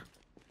nowhere.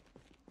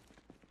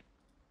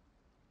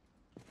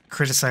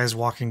 Criticize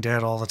Walking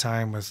Dead all the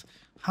time with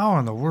how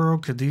in the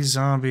world could these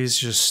zombies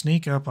just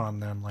sneak up on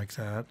them like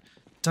that?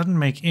 Doesn't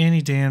make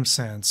any damn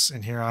sense.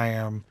 And here I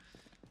am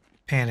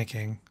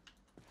panicking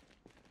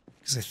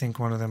because I think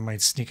one of them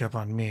might sneak up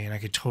on me, and I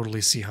could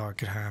totally see how it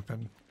could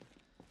happen.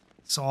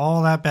 So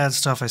all that bad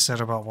stuff I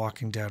said about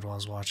Walking Dead while I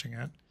was watching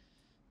it,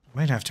 I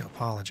might have to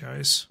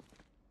apologize.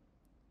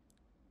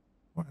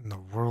 What in the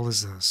world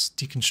is this?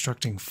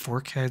 Deconstructing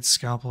fork head,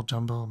 scalpel,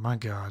 dumbbell? My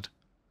God.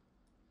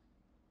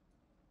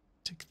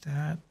 Take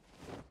that.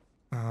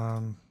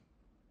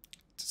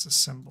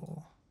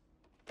 Disassemble.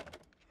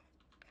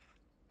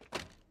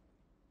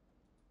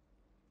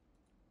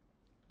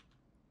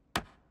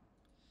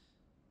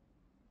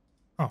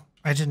 Oh,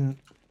 I didn't...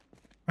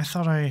 I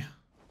thought I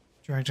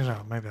dragged it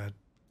out. My bad.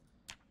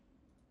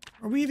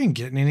 Are we even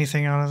getting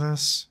anything out of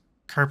this?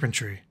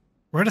 Carpentry.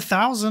 We're at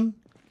 1,000.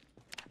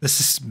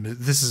 This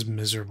is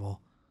miserable.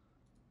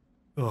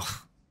 Ugh.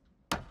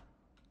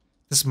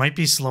 This might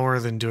be slower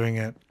than doing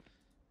it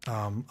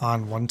on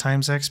 1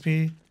 times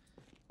XP.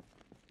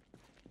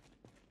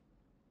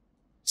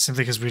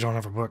 Simply because we don't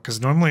have a book.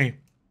 Because normally...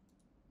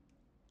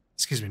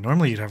 Excuse me,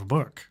 normally you'd have a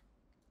book.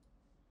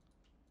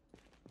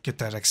 Get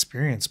that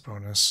experience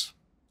bonus.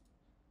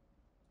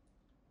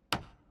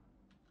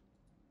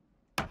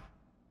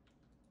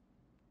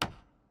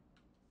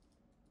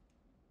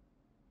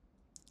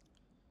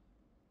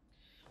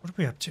 What are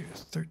we up to?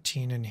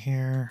 13 in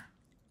here.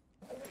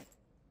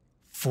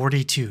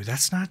 42.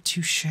 That's not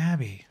too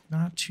shabby.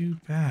 Not too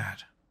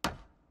bad.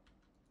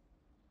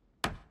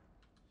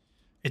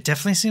 It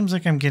definitely seems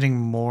like I'm getting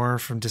more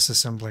from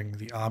disassembling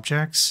the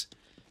objects.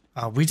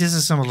 We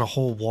disassembled a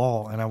whole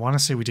wall, and I want to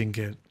say we didn't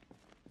get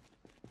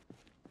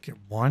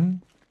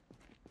 1?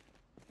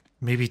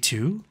 Maybe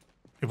 2?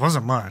 It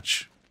wasn't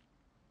much.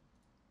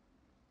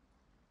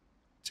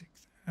 Take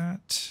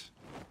that.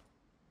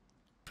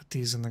 Put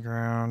these in the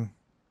ground.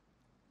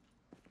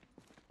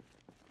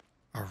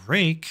 A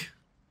rake?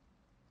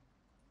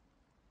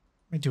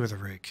 What do I do with a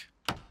rake?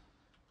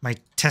 My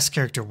test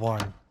character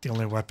 1, the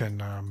only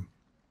weapon,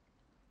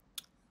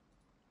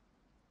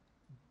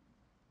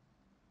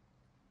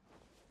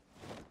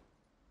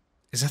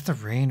 is that the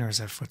rain or is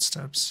that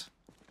footsteps?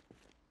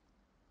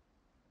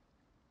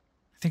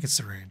 I think it's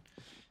the rain.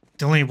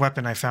 The only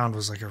weapon I found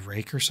was like a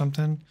rake or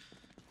something.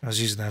 I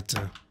was using that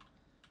to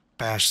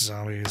bash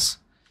zombies.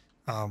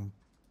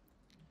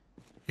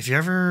 If you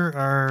ever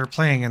are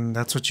playing and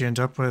that's what you end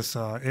up with,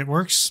 it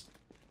works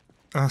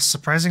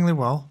surprisingly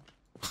well.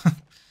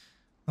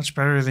 Much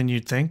better than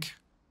you'd think.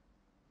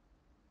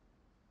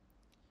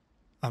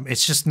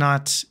 It's just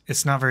not,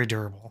 it's not very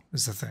durable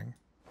is the thing.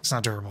 It's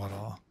not durable at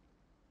all.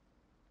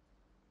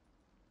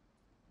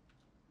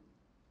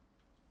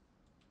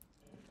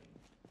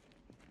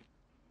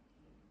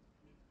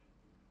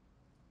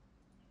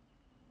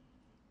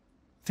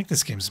 I think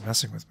this game's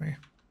messing with me.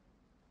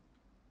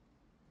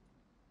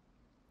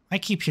 I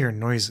keep hearing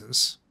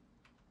noises.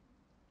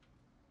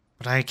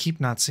 But I keep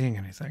not seeing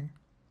anything.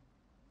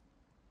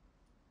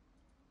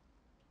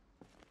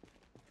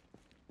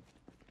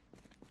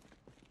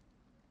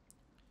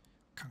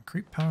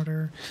 Concrete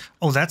powder.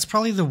 Oh, that's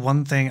probably the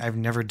one thing I've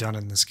never done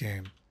in this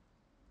game.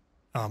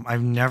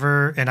 I've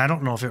never, and I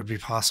don't know if it would be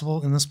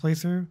possible in this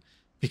playthrough,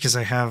 because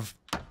I have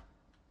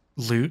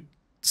loot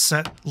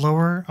set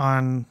lower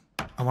on,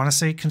 I want to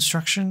say,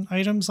 construction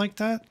items like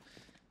that.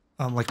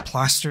 Like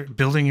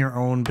building your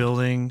own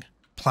building,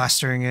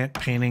 plastering it,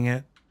 painting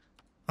it,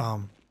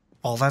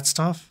 all that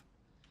stuff.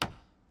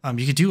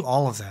 You could do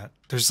all of that.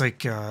 There's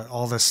like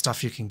all this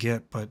stuff you can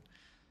get, but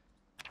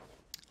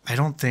I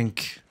don't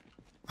think,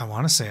 I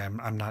want to say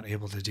I'm not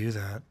able to do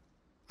that.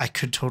 I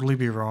could totally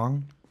be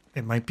wrong.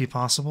 It might be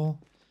possible.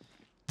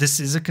 This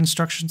is a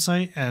construction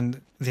site,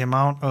 and the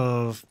amount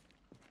of,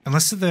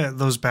 unless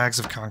those bags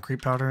of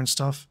concrete powder and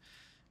stuff,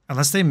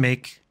 unless they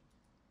make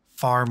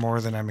far more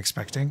than I'm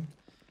expecting,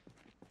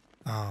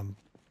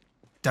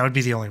 that would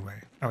be the only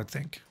way, I would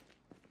think.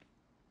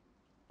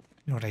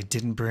 You know what I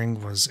didn't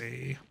bring was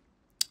a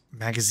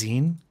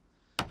magazine,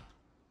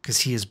 because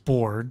he is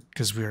bored,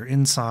 because we are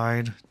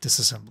inside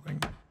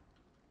disassembling.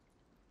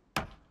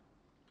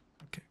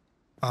 Okay.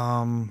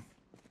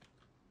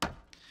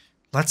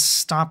 Let's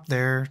stop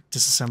there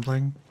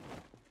disassembling.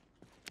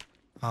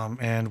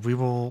 And we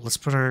will, let's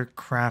put our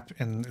crap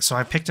in. So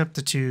I picked up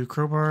the 2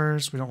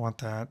 crowbars. We don't want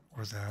that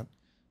or that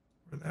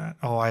or that.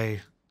 Oh, I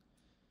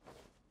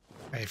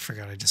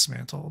forgot I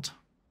dismantled.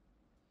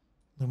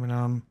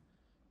 Aluminum.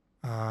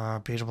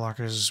 Beta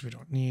blockers we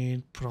don't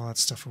need. Put all that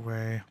stuff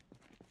away.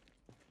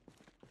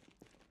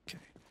 Okay,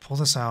 pull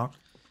this out.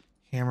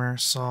 Hammer,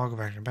 saw, go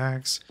back in your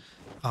bags.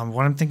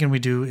 What I'm thinking we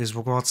do is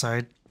we'll go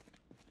outside.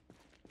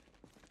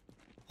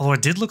 Although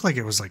it did look like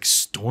it was like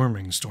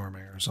storming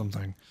or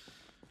something.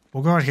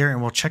 We'll go out here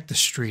and we'll check the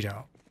street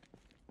out.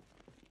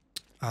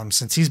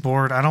 Since he's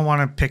bored, I don't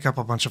want to pick up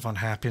a bunch of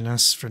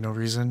unhappiness for no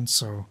reason,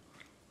 so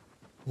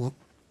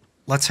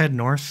let's head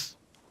north.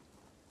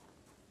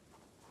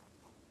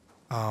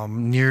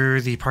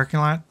 Near the parking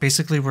lot,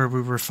 basically where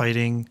we were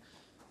fighting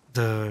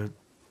the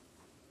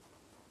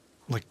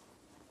like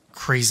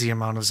crazy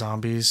amount of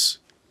zombies.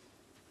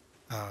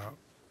 I'm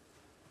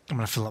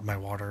gonna fill up my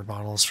water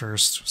bottles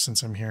first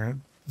since I'm here.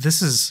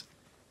 This is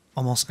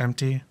almost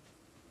empty.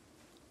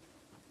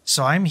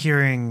 So I'm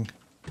hearing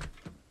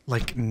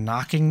like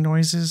knocking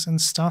noises and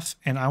stuff,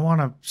 and I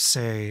want to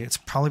say it's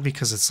probably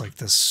because it's like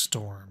this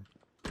storm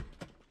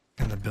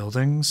and the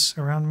buildings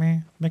around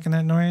me making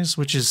that noise,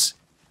 which is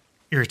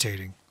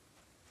irritating.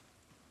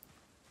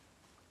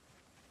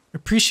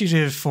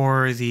 Appreciative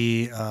for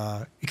the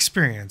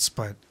experience,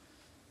 but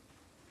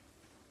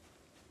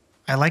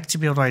I like to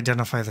be able to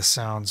identify the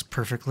sounds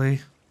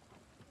perfectly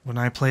when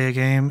I play a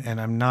game,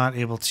 and I'm not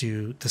able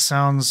to. The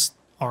sounds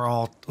are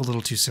all a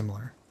little too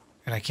similar,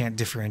 and I can't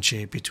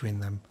differentiate between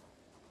them.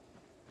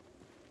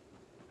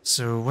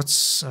 So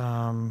what's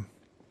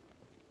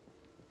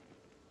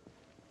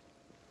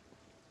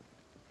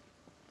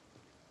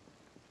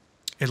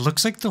it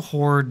looks like the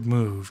horde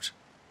moved.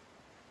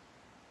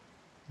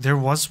 There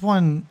was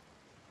one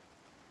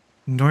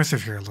north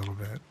of here a little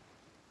bit.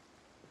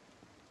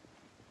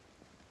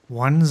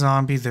 One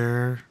zombie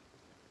there.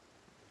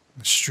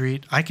 The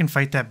street. I can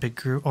fight that big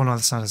crew. Oh no,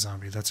 that's not a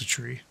zombie. That's a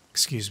tree.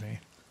 Excuse me.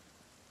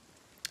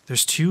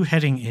 There's 2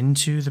 heading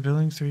into the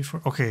building. 3,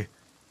 4. Okay.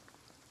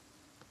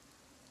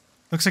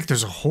 Looks like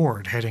there's a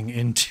horde heading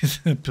into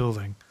the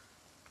building.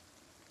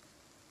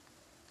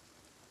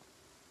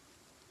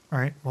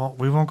 Alright, well,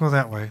 we won't go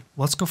that way.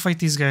 Let's go fight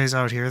these guys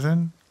out here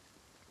then.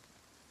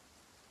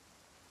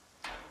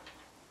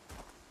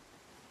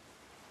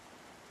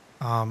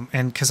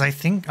 And because I'm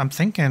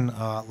thinking,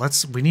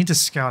 we need to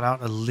scout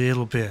out a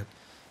little bit.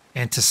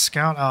 And to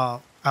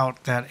scout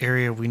out that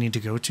area we need to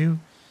go to,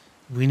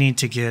 we need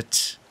to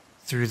get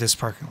through this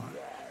parking lot.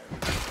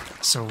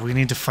 So we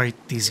need to fight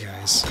these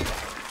guys.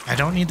 I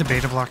don't need the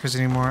beta blockers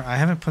anymore. I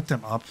haven't put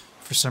them up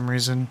for some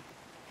reason.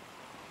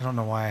 I don't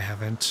know why I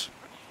haven't.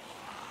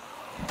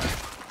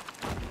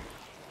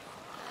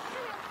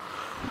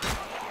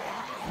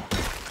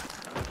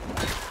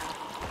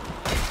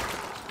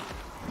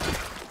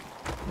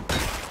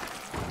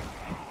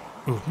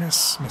 Ooh,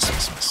 miss.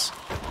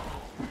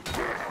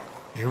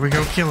 Here we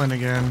go, killing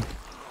again.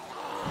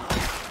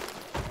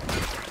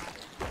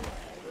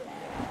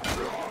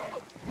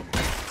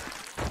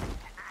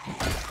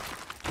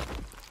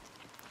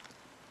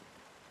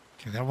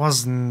 Okay, that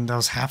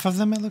was half of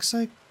them, it looks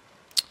like.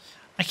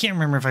 I can't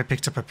remember if I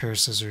picked up a pair of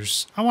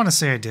scissors. I want to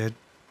say I did.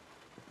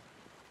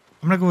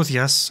 I'm gonna go with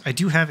yes. I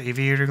do have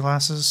aviator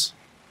glasses.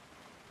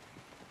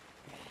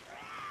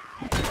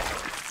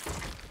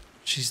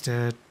 She's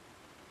dead.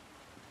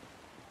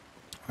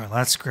 Alright,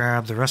 let's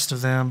grab the rest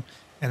of them.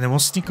 And then we'll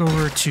sneak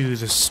over to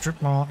the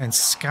strip mall and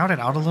scout it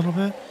out a little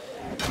bit.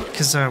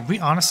 Because we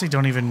honestly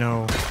don't even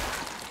know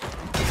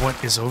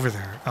what is over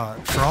there.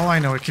 For all I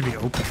know, it could be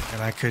open.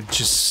 And I could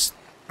just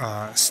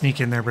sneak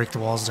in there, break the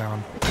walls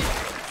down.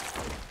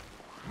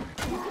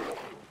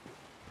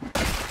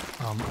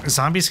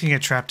 Zombies can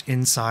get trapped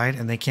inside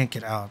and they can't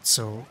get out.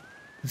 So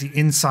the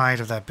inside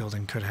of that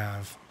building could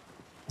have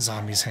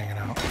zombies hanging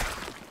out.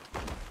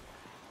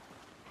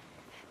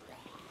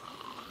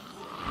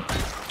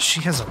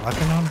 She has a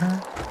weapon on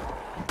her?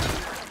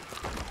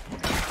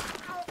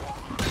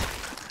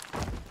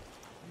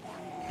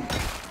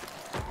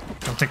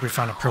 Don't think we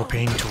found a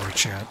propane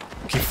torch yet.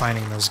 Keep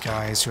finding those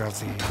guys who have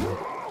the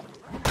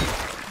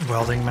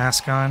welding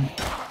mask on.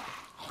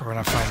 But we're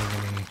not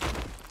finding any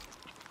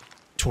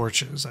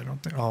torches, I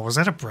don't think. Oh, was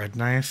that a bread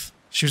knife?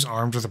 She was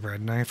armed with a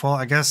bread knife. Well,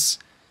 I guess,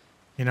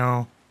 you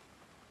know,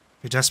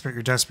 you're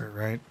desperate,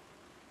 right?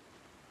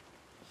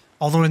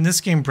 Although in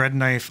this game, bread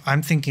knife,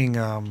 I'm thinking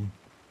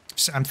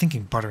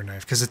butter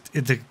knife, because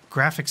the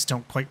graphics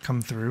don't quite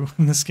come through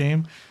in this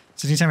game.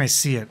 So anytime I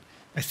see it,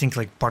 I think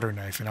like butter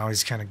knife, and I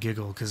always kind of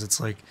giggle because it's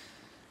like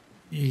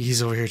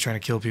he's over here trying to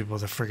kill people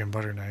with a friggin'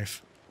 butter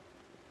knife.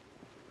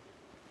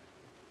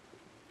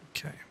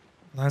 Okay,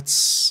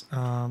 let's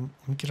let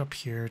me get up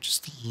here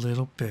just a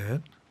little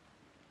bit.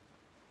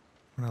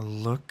 I'm gonna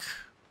look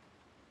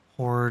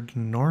toward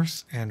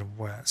north and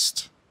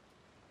west.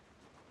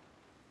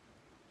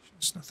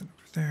 There's nothing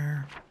over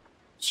there.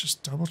 Let's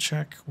just double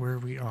check where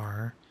we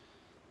are.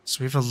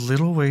 So we have a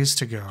little ways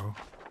to go.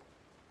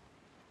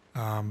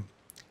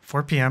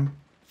 4 p.m.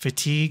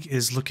 Fatigue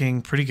is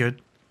looking pretty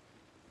good.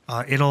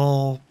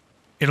 It'll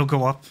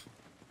go up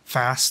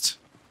fast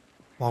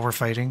while we're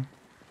fighting.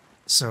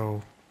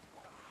 So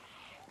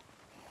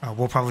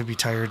we'll probably be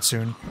tired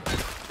soon,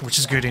 which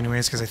is good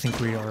anyways, because I think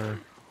we are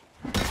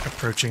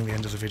approaching the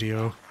end of the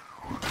video,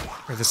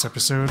 or this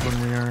episode,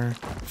 when we are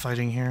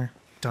fighting here.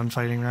 Done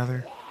fighting,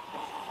 rather.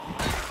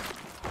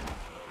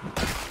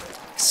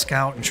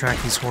 Scout and track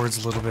these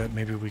hordes a little bit.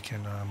 Maybe we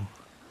can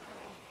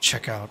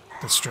check out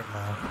the strip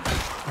mall.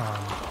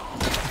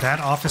 That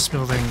office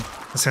building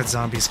has had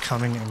zombies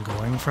coming and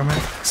going from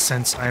it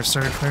since I've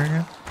started clearing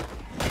it,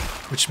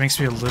 which makes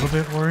me a little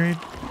bit worried,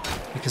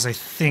 because I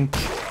think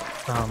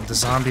the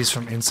zombies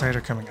from inside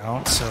are coming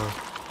out, so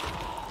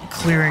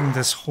clearing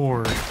this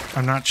horde,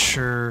 I'm not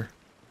sure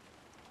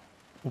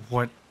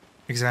what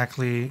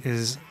exactly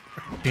is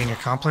being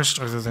accomplished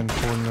other than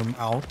pulling them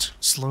out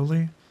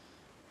slowly,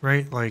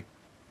 right? Like,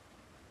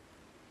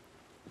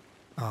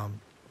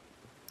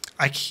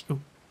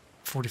 ooh,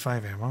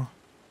 45 ammo.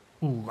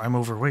 Ooh, I'm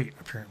overweight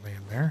apparently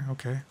in there.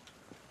 Okay.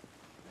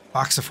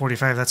 Box of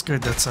 45, that's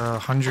good. That's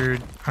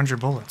 100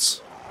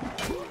 bullets.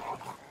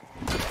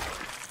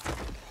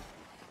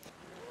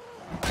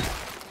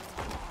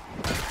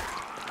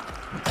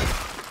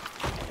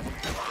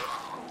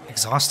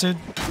 Exhausted?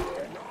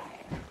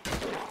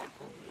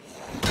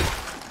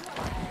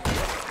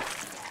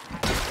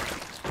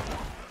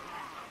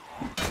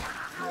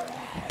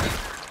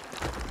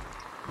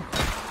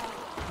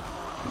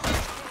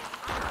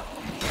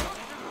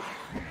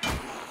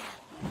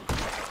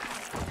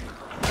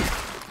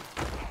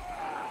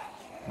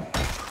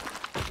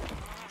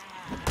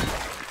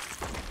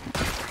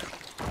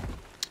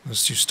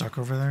 Those two stuck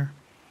over there.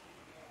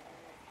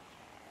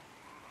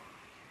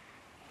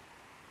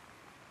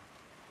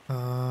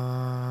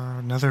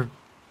 Another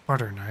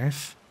butter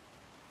knife.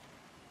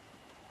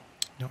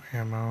 No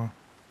ammo.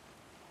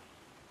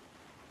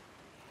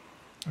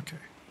 Okay.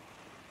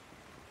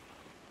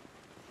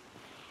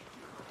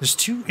 There's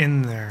two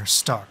in there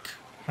stuck.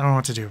 I don't know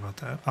what to do about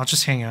that. I'll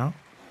just hang out.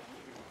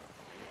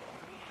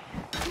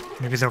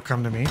 Maybe they'll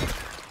come to me.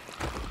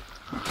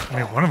 I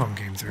mean, one of them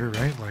came through,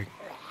 right? Like...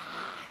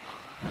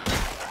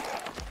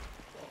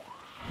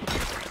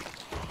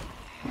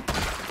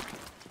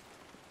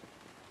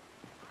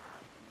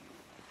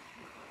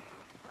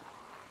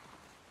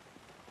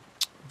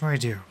 What do I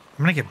do?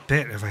 I'm gonna get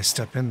bit if I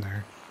step in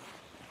there.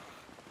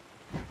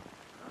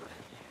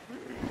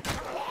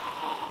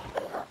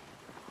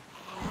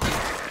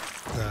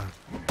 The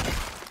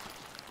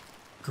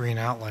green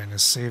outline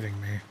is saving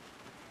me.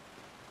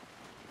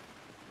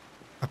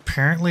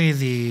 Apparently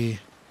the...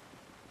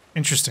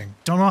 Interesting.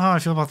 Don't know how I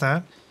feel about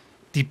that.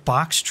 The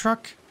box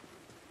truck,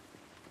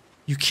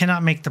 you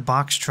cannot make the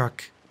box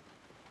truck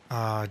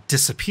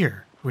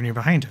disappear when you're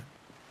behind it.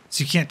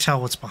 So you can't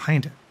tell what's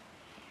behind it.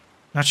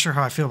 Not sure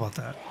how I feel about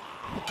that.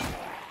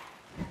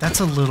 That's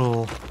a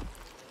little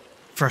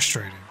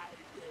frustrating.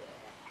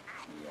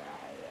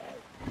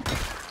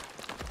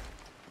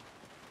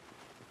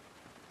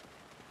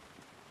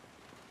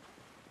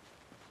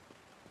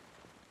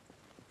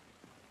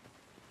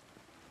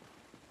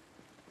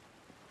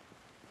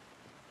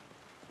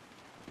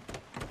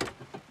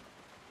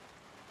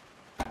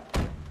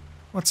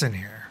 What's in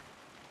here?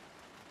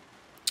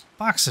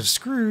 Box of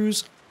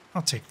screws.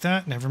 I'll take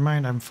that. Never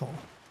mind, I'm full.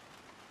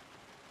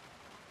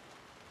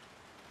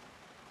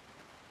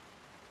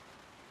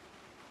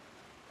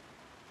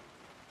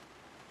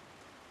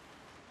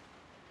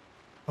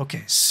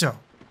 Okay, so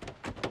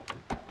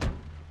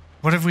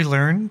what have we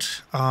learned?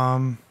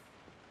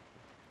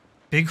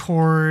 Big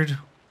horde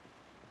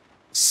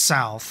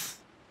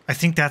south. I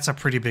think that's a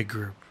pretty big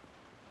group.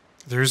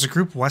 There's a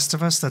group west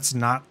of us that's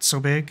not so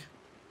big,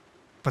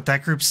 but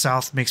that group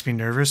south makes me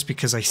nervous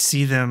because I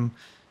see them.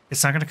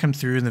 It's not going to come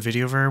through in the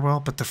video very well,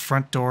 but the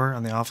front door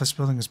on the office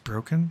building is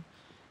broken,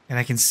 and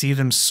I can see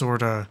them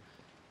sort of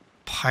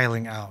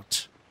piling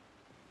out.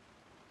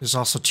 There's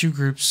also 2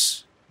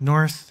 groups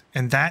north,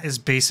 and that is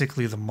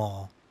basically the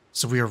mall.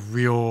 So we are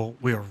real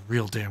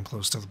damn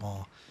close to the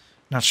mall.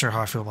 Not sure how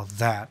I feel about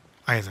that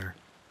either.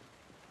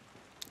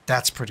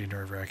 That's pretty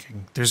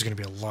nerve-wracking. There's going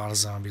to be a lot of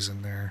zombies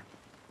in there,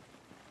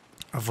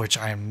 of which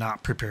I am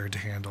not prepared to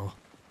handle.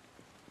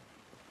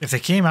 If they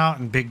came out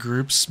in big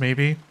groups,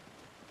 maybe.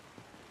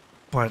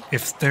 But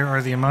if there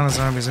are the amount of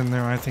zombies in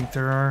there I think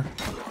there are,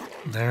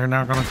 they're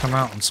not going to come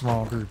out in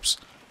small groups.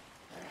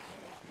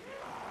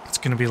 It's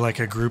going to be like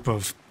a group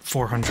of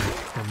 400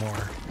 or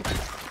more.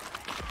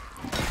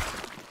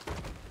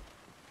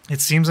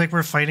 It seems like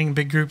we're fighting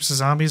big groups of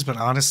zombies, but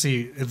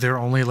honestly, they're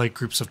only like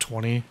groups of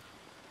 20.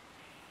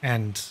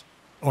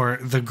 Or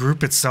the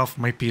group itself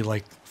might be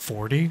like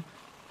 40,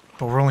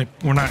 but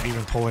we're not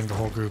even pulling the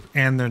whole group,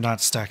 and they're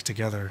not stacked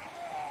together.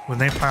 When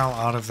they pile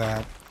out of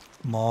that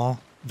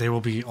mall, they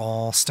will be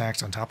all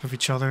stacked on top of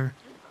each other,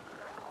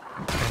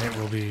 and it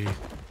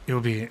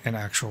will be an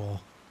actual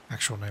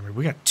nightmare.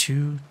 We got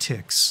 2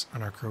 ticks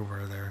on our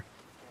crowbar there.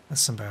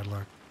 That's some bad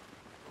luck.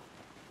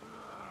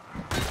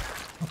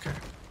 Okay.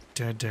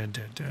 Dead.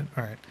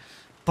 Alright.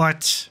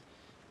 But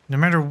no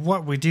matter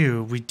what we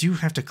do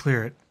have to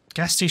clear it.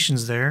 Gas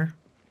station's there.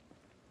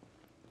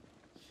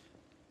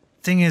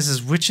 Thing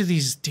is which of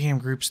these damn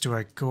groups do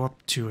I go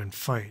up to and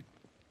fight?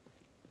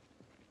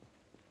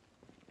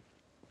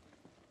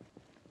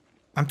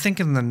 I'm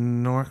thinking the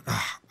north.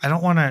 I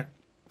don't want to.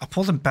 I'll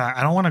pull them back.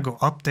 I don't want to go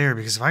up there,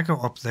 because if I go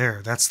up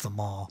there, that's the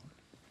mall.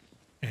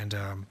 And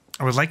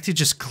I would like to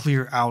just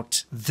clear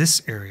out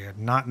this area,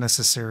 not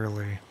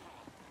necessarily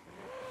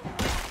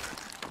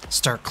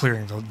start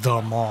clearing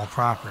the mall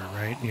proper,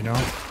 right? You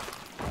know?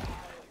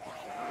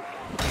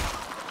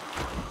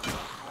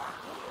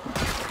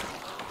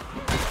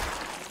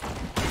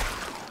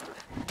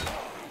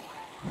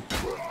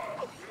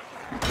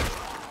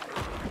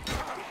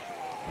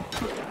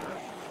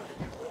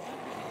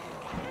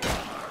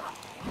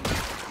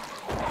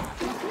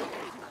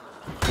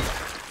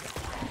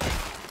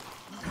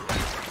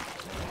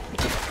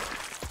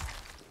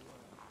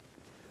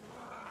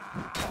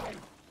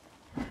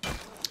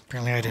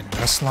 Apparently I didn't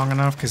rest long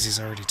enough because he's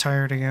already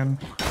tired again.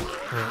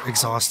 Or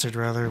exhausted,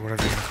 rather,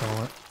 whatever you want to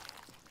call it.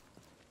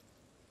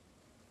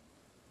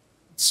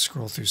 Let's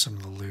scroll through some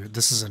of the loot.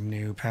 This is a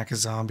new pack of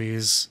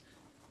zombies.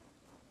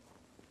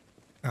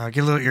 Get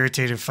a little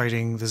irritated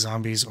fighting the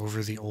zombies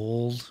over the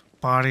old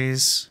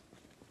bodies.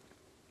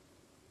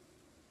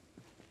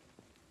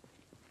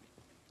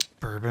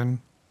 Bourbon.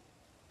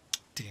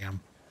 Damn.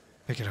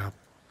 Pick it up.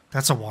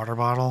 That's a water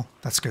bottle.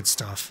 That's good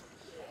stuff.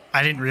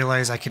 I didn't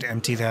realize I could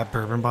empty that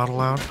bourbon bottle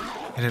out,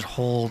 and it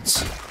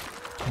holds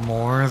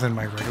more than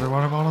my regular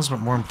water bottles, but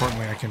more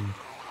importantly, I can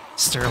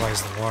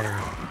sterilize the water.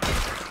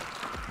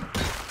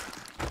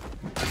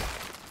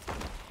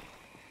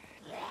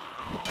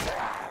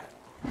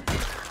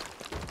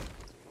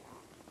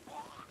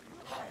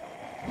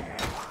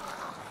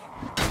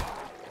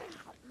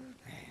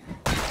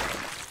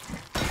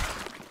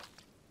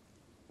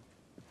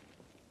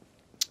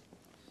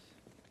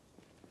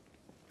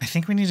 I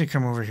think we need to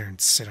come over here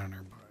and sit on our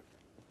butt.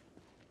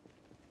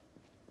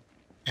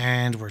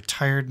 And we're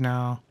tired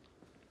now.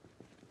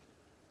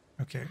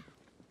 Okay.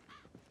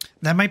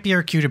 That might be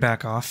our cue to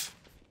back off,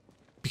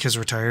 because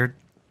we're tired.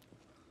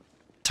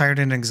 Tired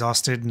and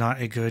exhausted, not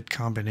a good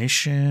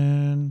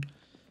combination.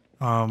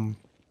 Let's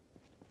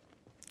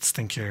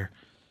think here.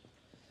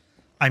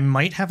 I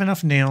might have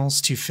enough nails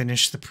to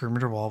finish the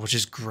perimeter wall, which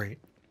is great.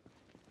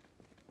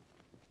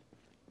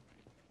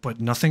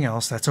 But nothing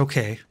else. That's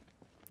okay.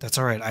 That's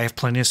all right. I have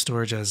plenty of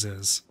storage as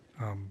is.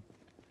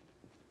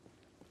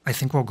 I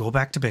think we'll go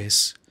back to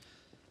base.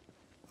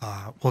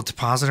 We'll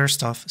deposit our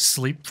stuff,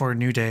 sleep for a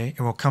new day,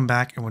 and we'll come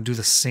back and we'll do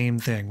the same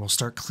thing. We'll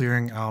start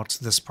clearing out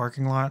this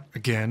parking lot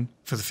again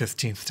for the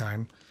 15th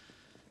time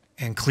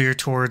and clear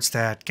towards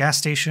that gas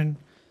station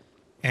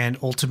and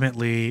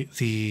ultimately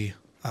the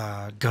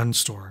gun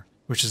store,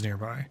 which is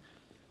nearby.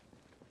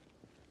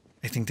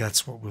 I think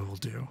that's what we will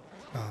do.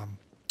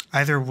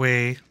 Either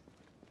way,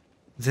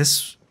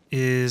 this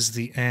is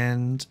the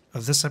end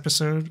of this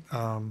episode.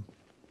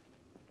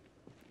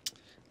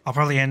 I'll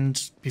probably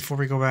end before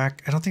we go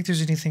back. I don't think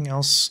there's anything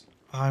else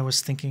I was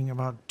thinking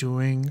about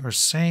doing or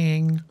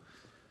saying.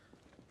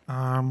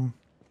 I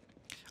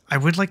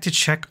would like to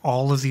check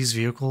all of these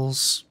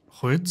vehicles'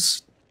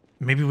 hoods.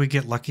 Maybe we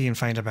get lucky and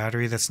find a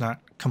battery that's not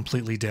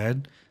completely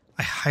dead.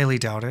 I highly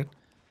doubt it.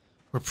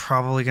 We're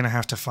probably going to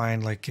have to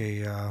find like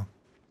a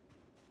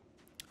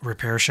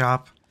repair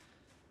shop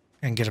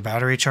and get a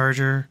battery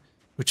charger,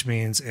 which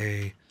means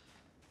a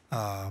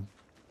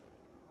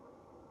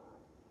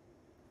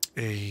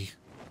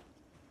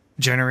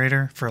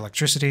generator for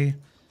electricity,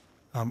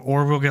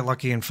 or we'll get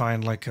lucky and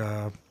find like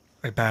a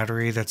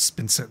battery that's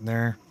been sitting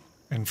there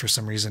and for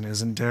some reason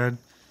isn't dead.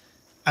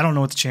 I don't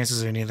know what the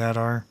chances of any of that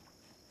are.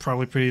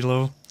 Probably pretty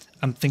low.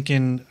 I'm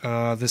thinking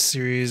this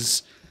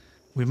series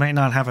we might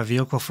not have a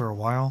vehicle for a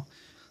while.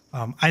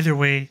 Either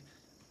way,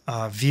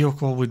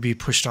 vehicle would be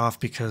pushed off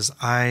because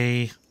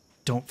I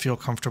don't feel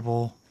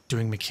comfortable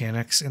doing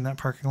mechanics in that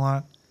parking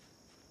lot.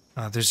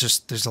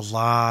 There's a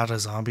lot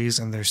of zombies,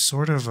 and they're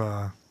sort of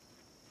they're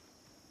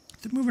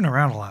moving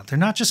around a lot. They're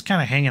not just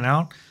kind of hanging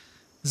out.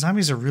 The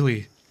zombies are they're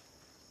really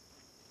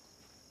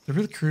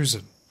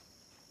cruising.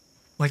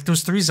 Like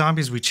those 3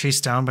 zombies we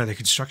chased down by the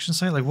construction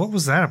site. Like, what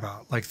was that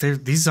about? Like,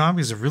 these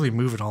zombies are really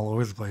moving all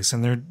over the place,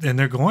 and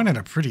they're going at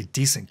a pretty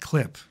decent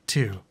clip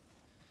too.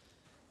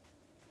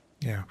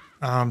 Yeah.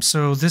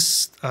 So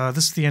this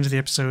is the end of the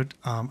episode.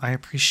 I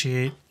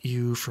appreciate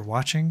you for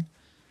watching,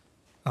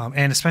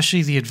 and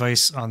especially the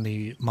advice on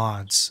the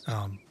mods.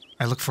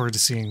 I look forward to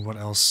seeing what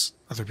else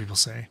other people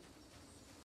say.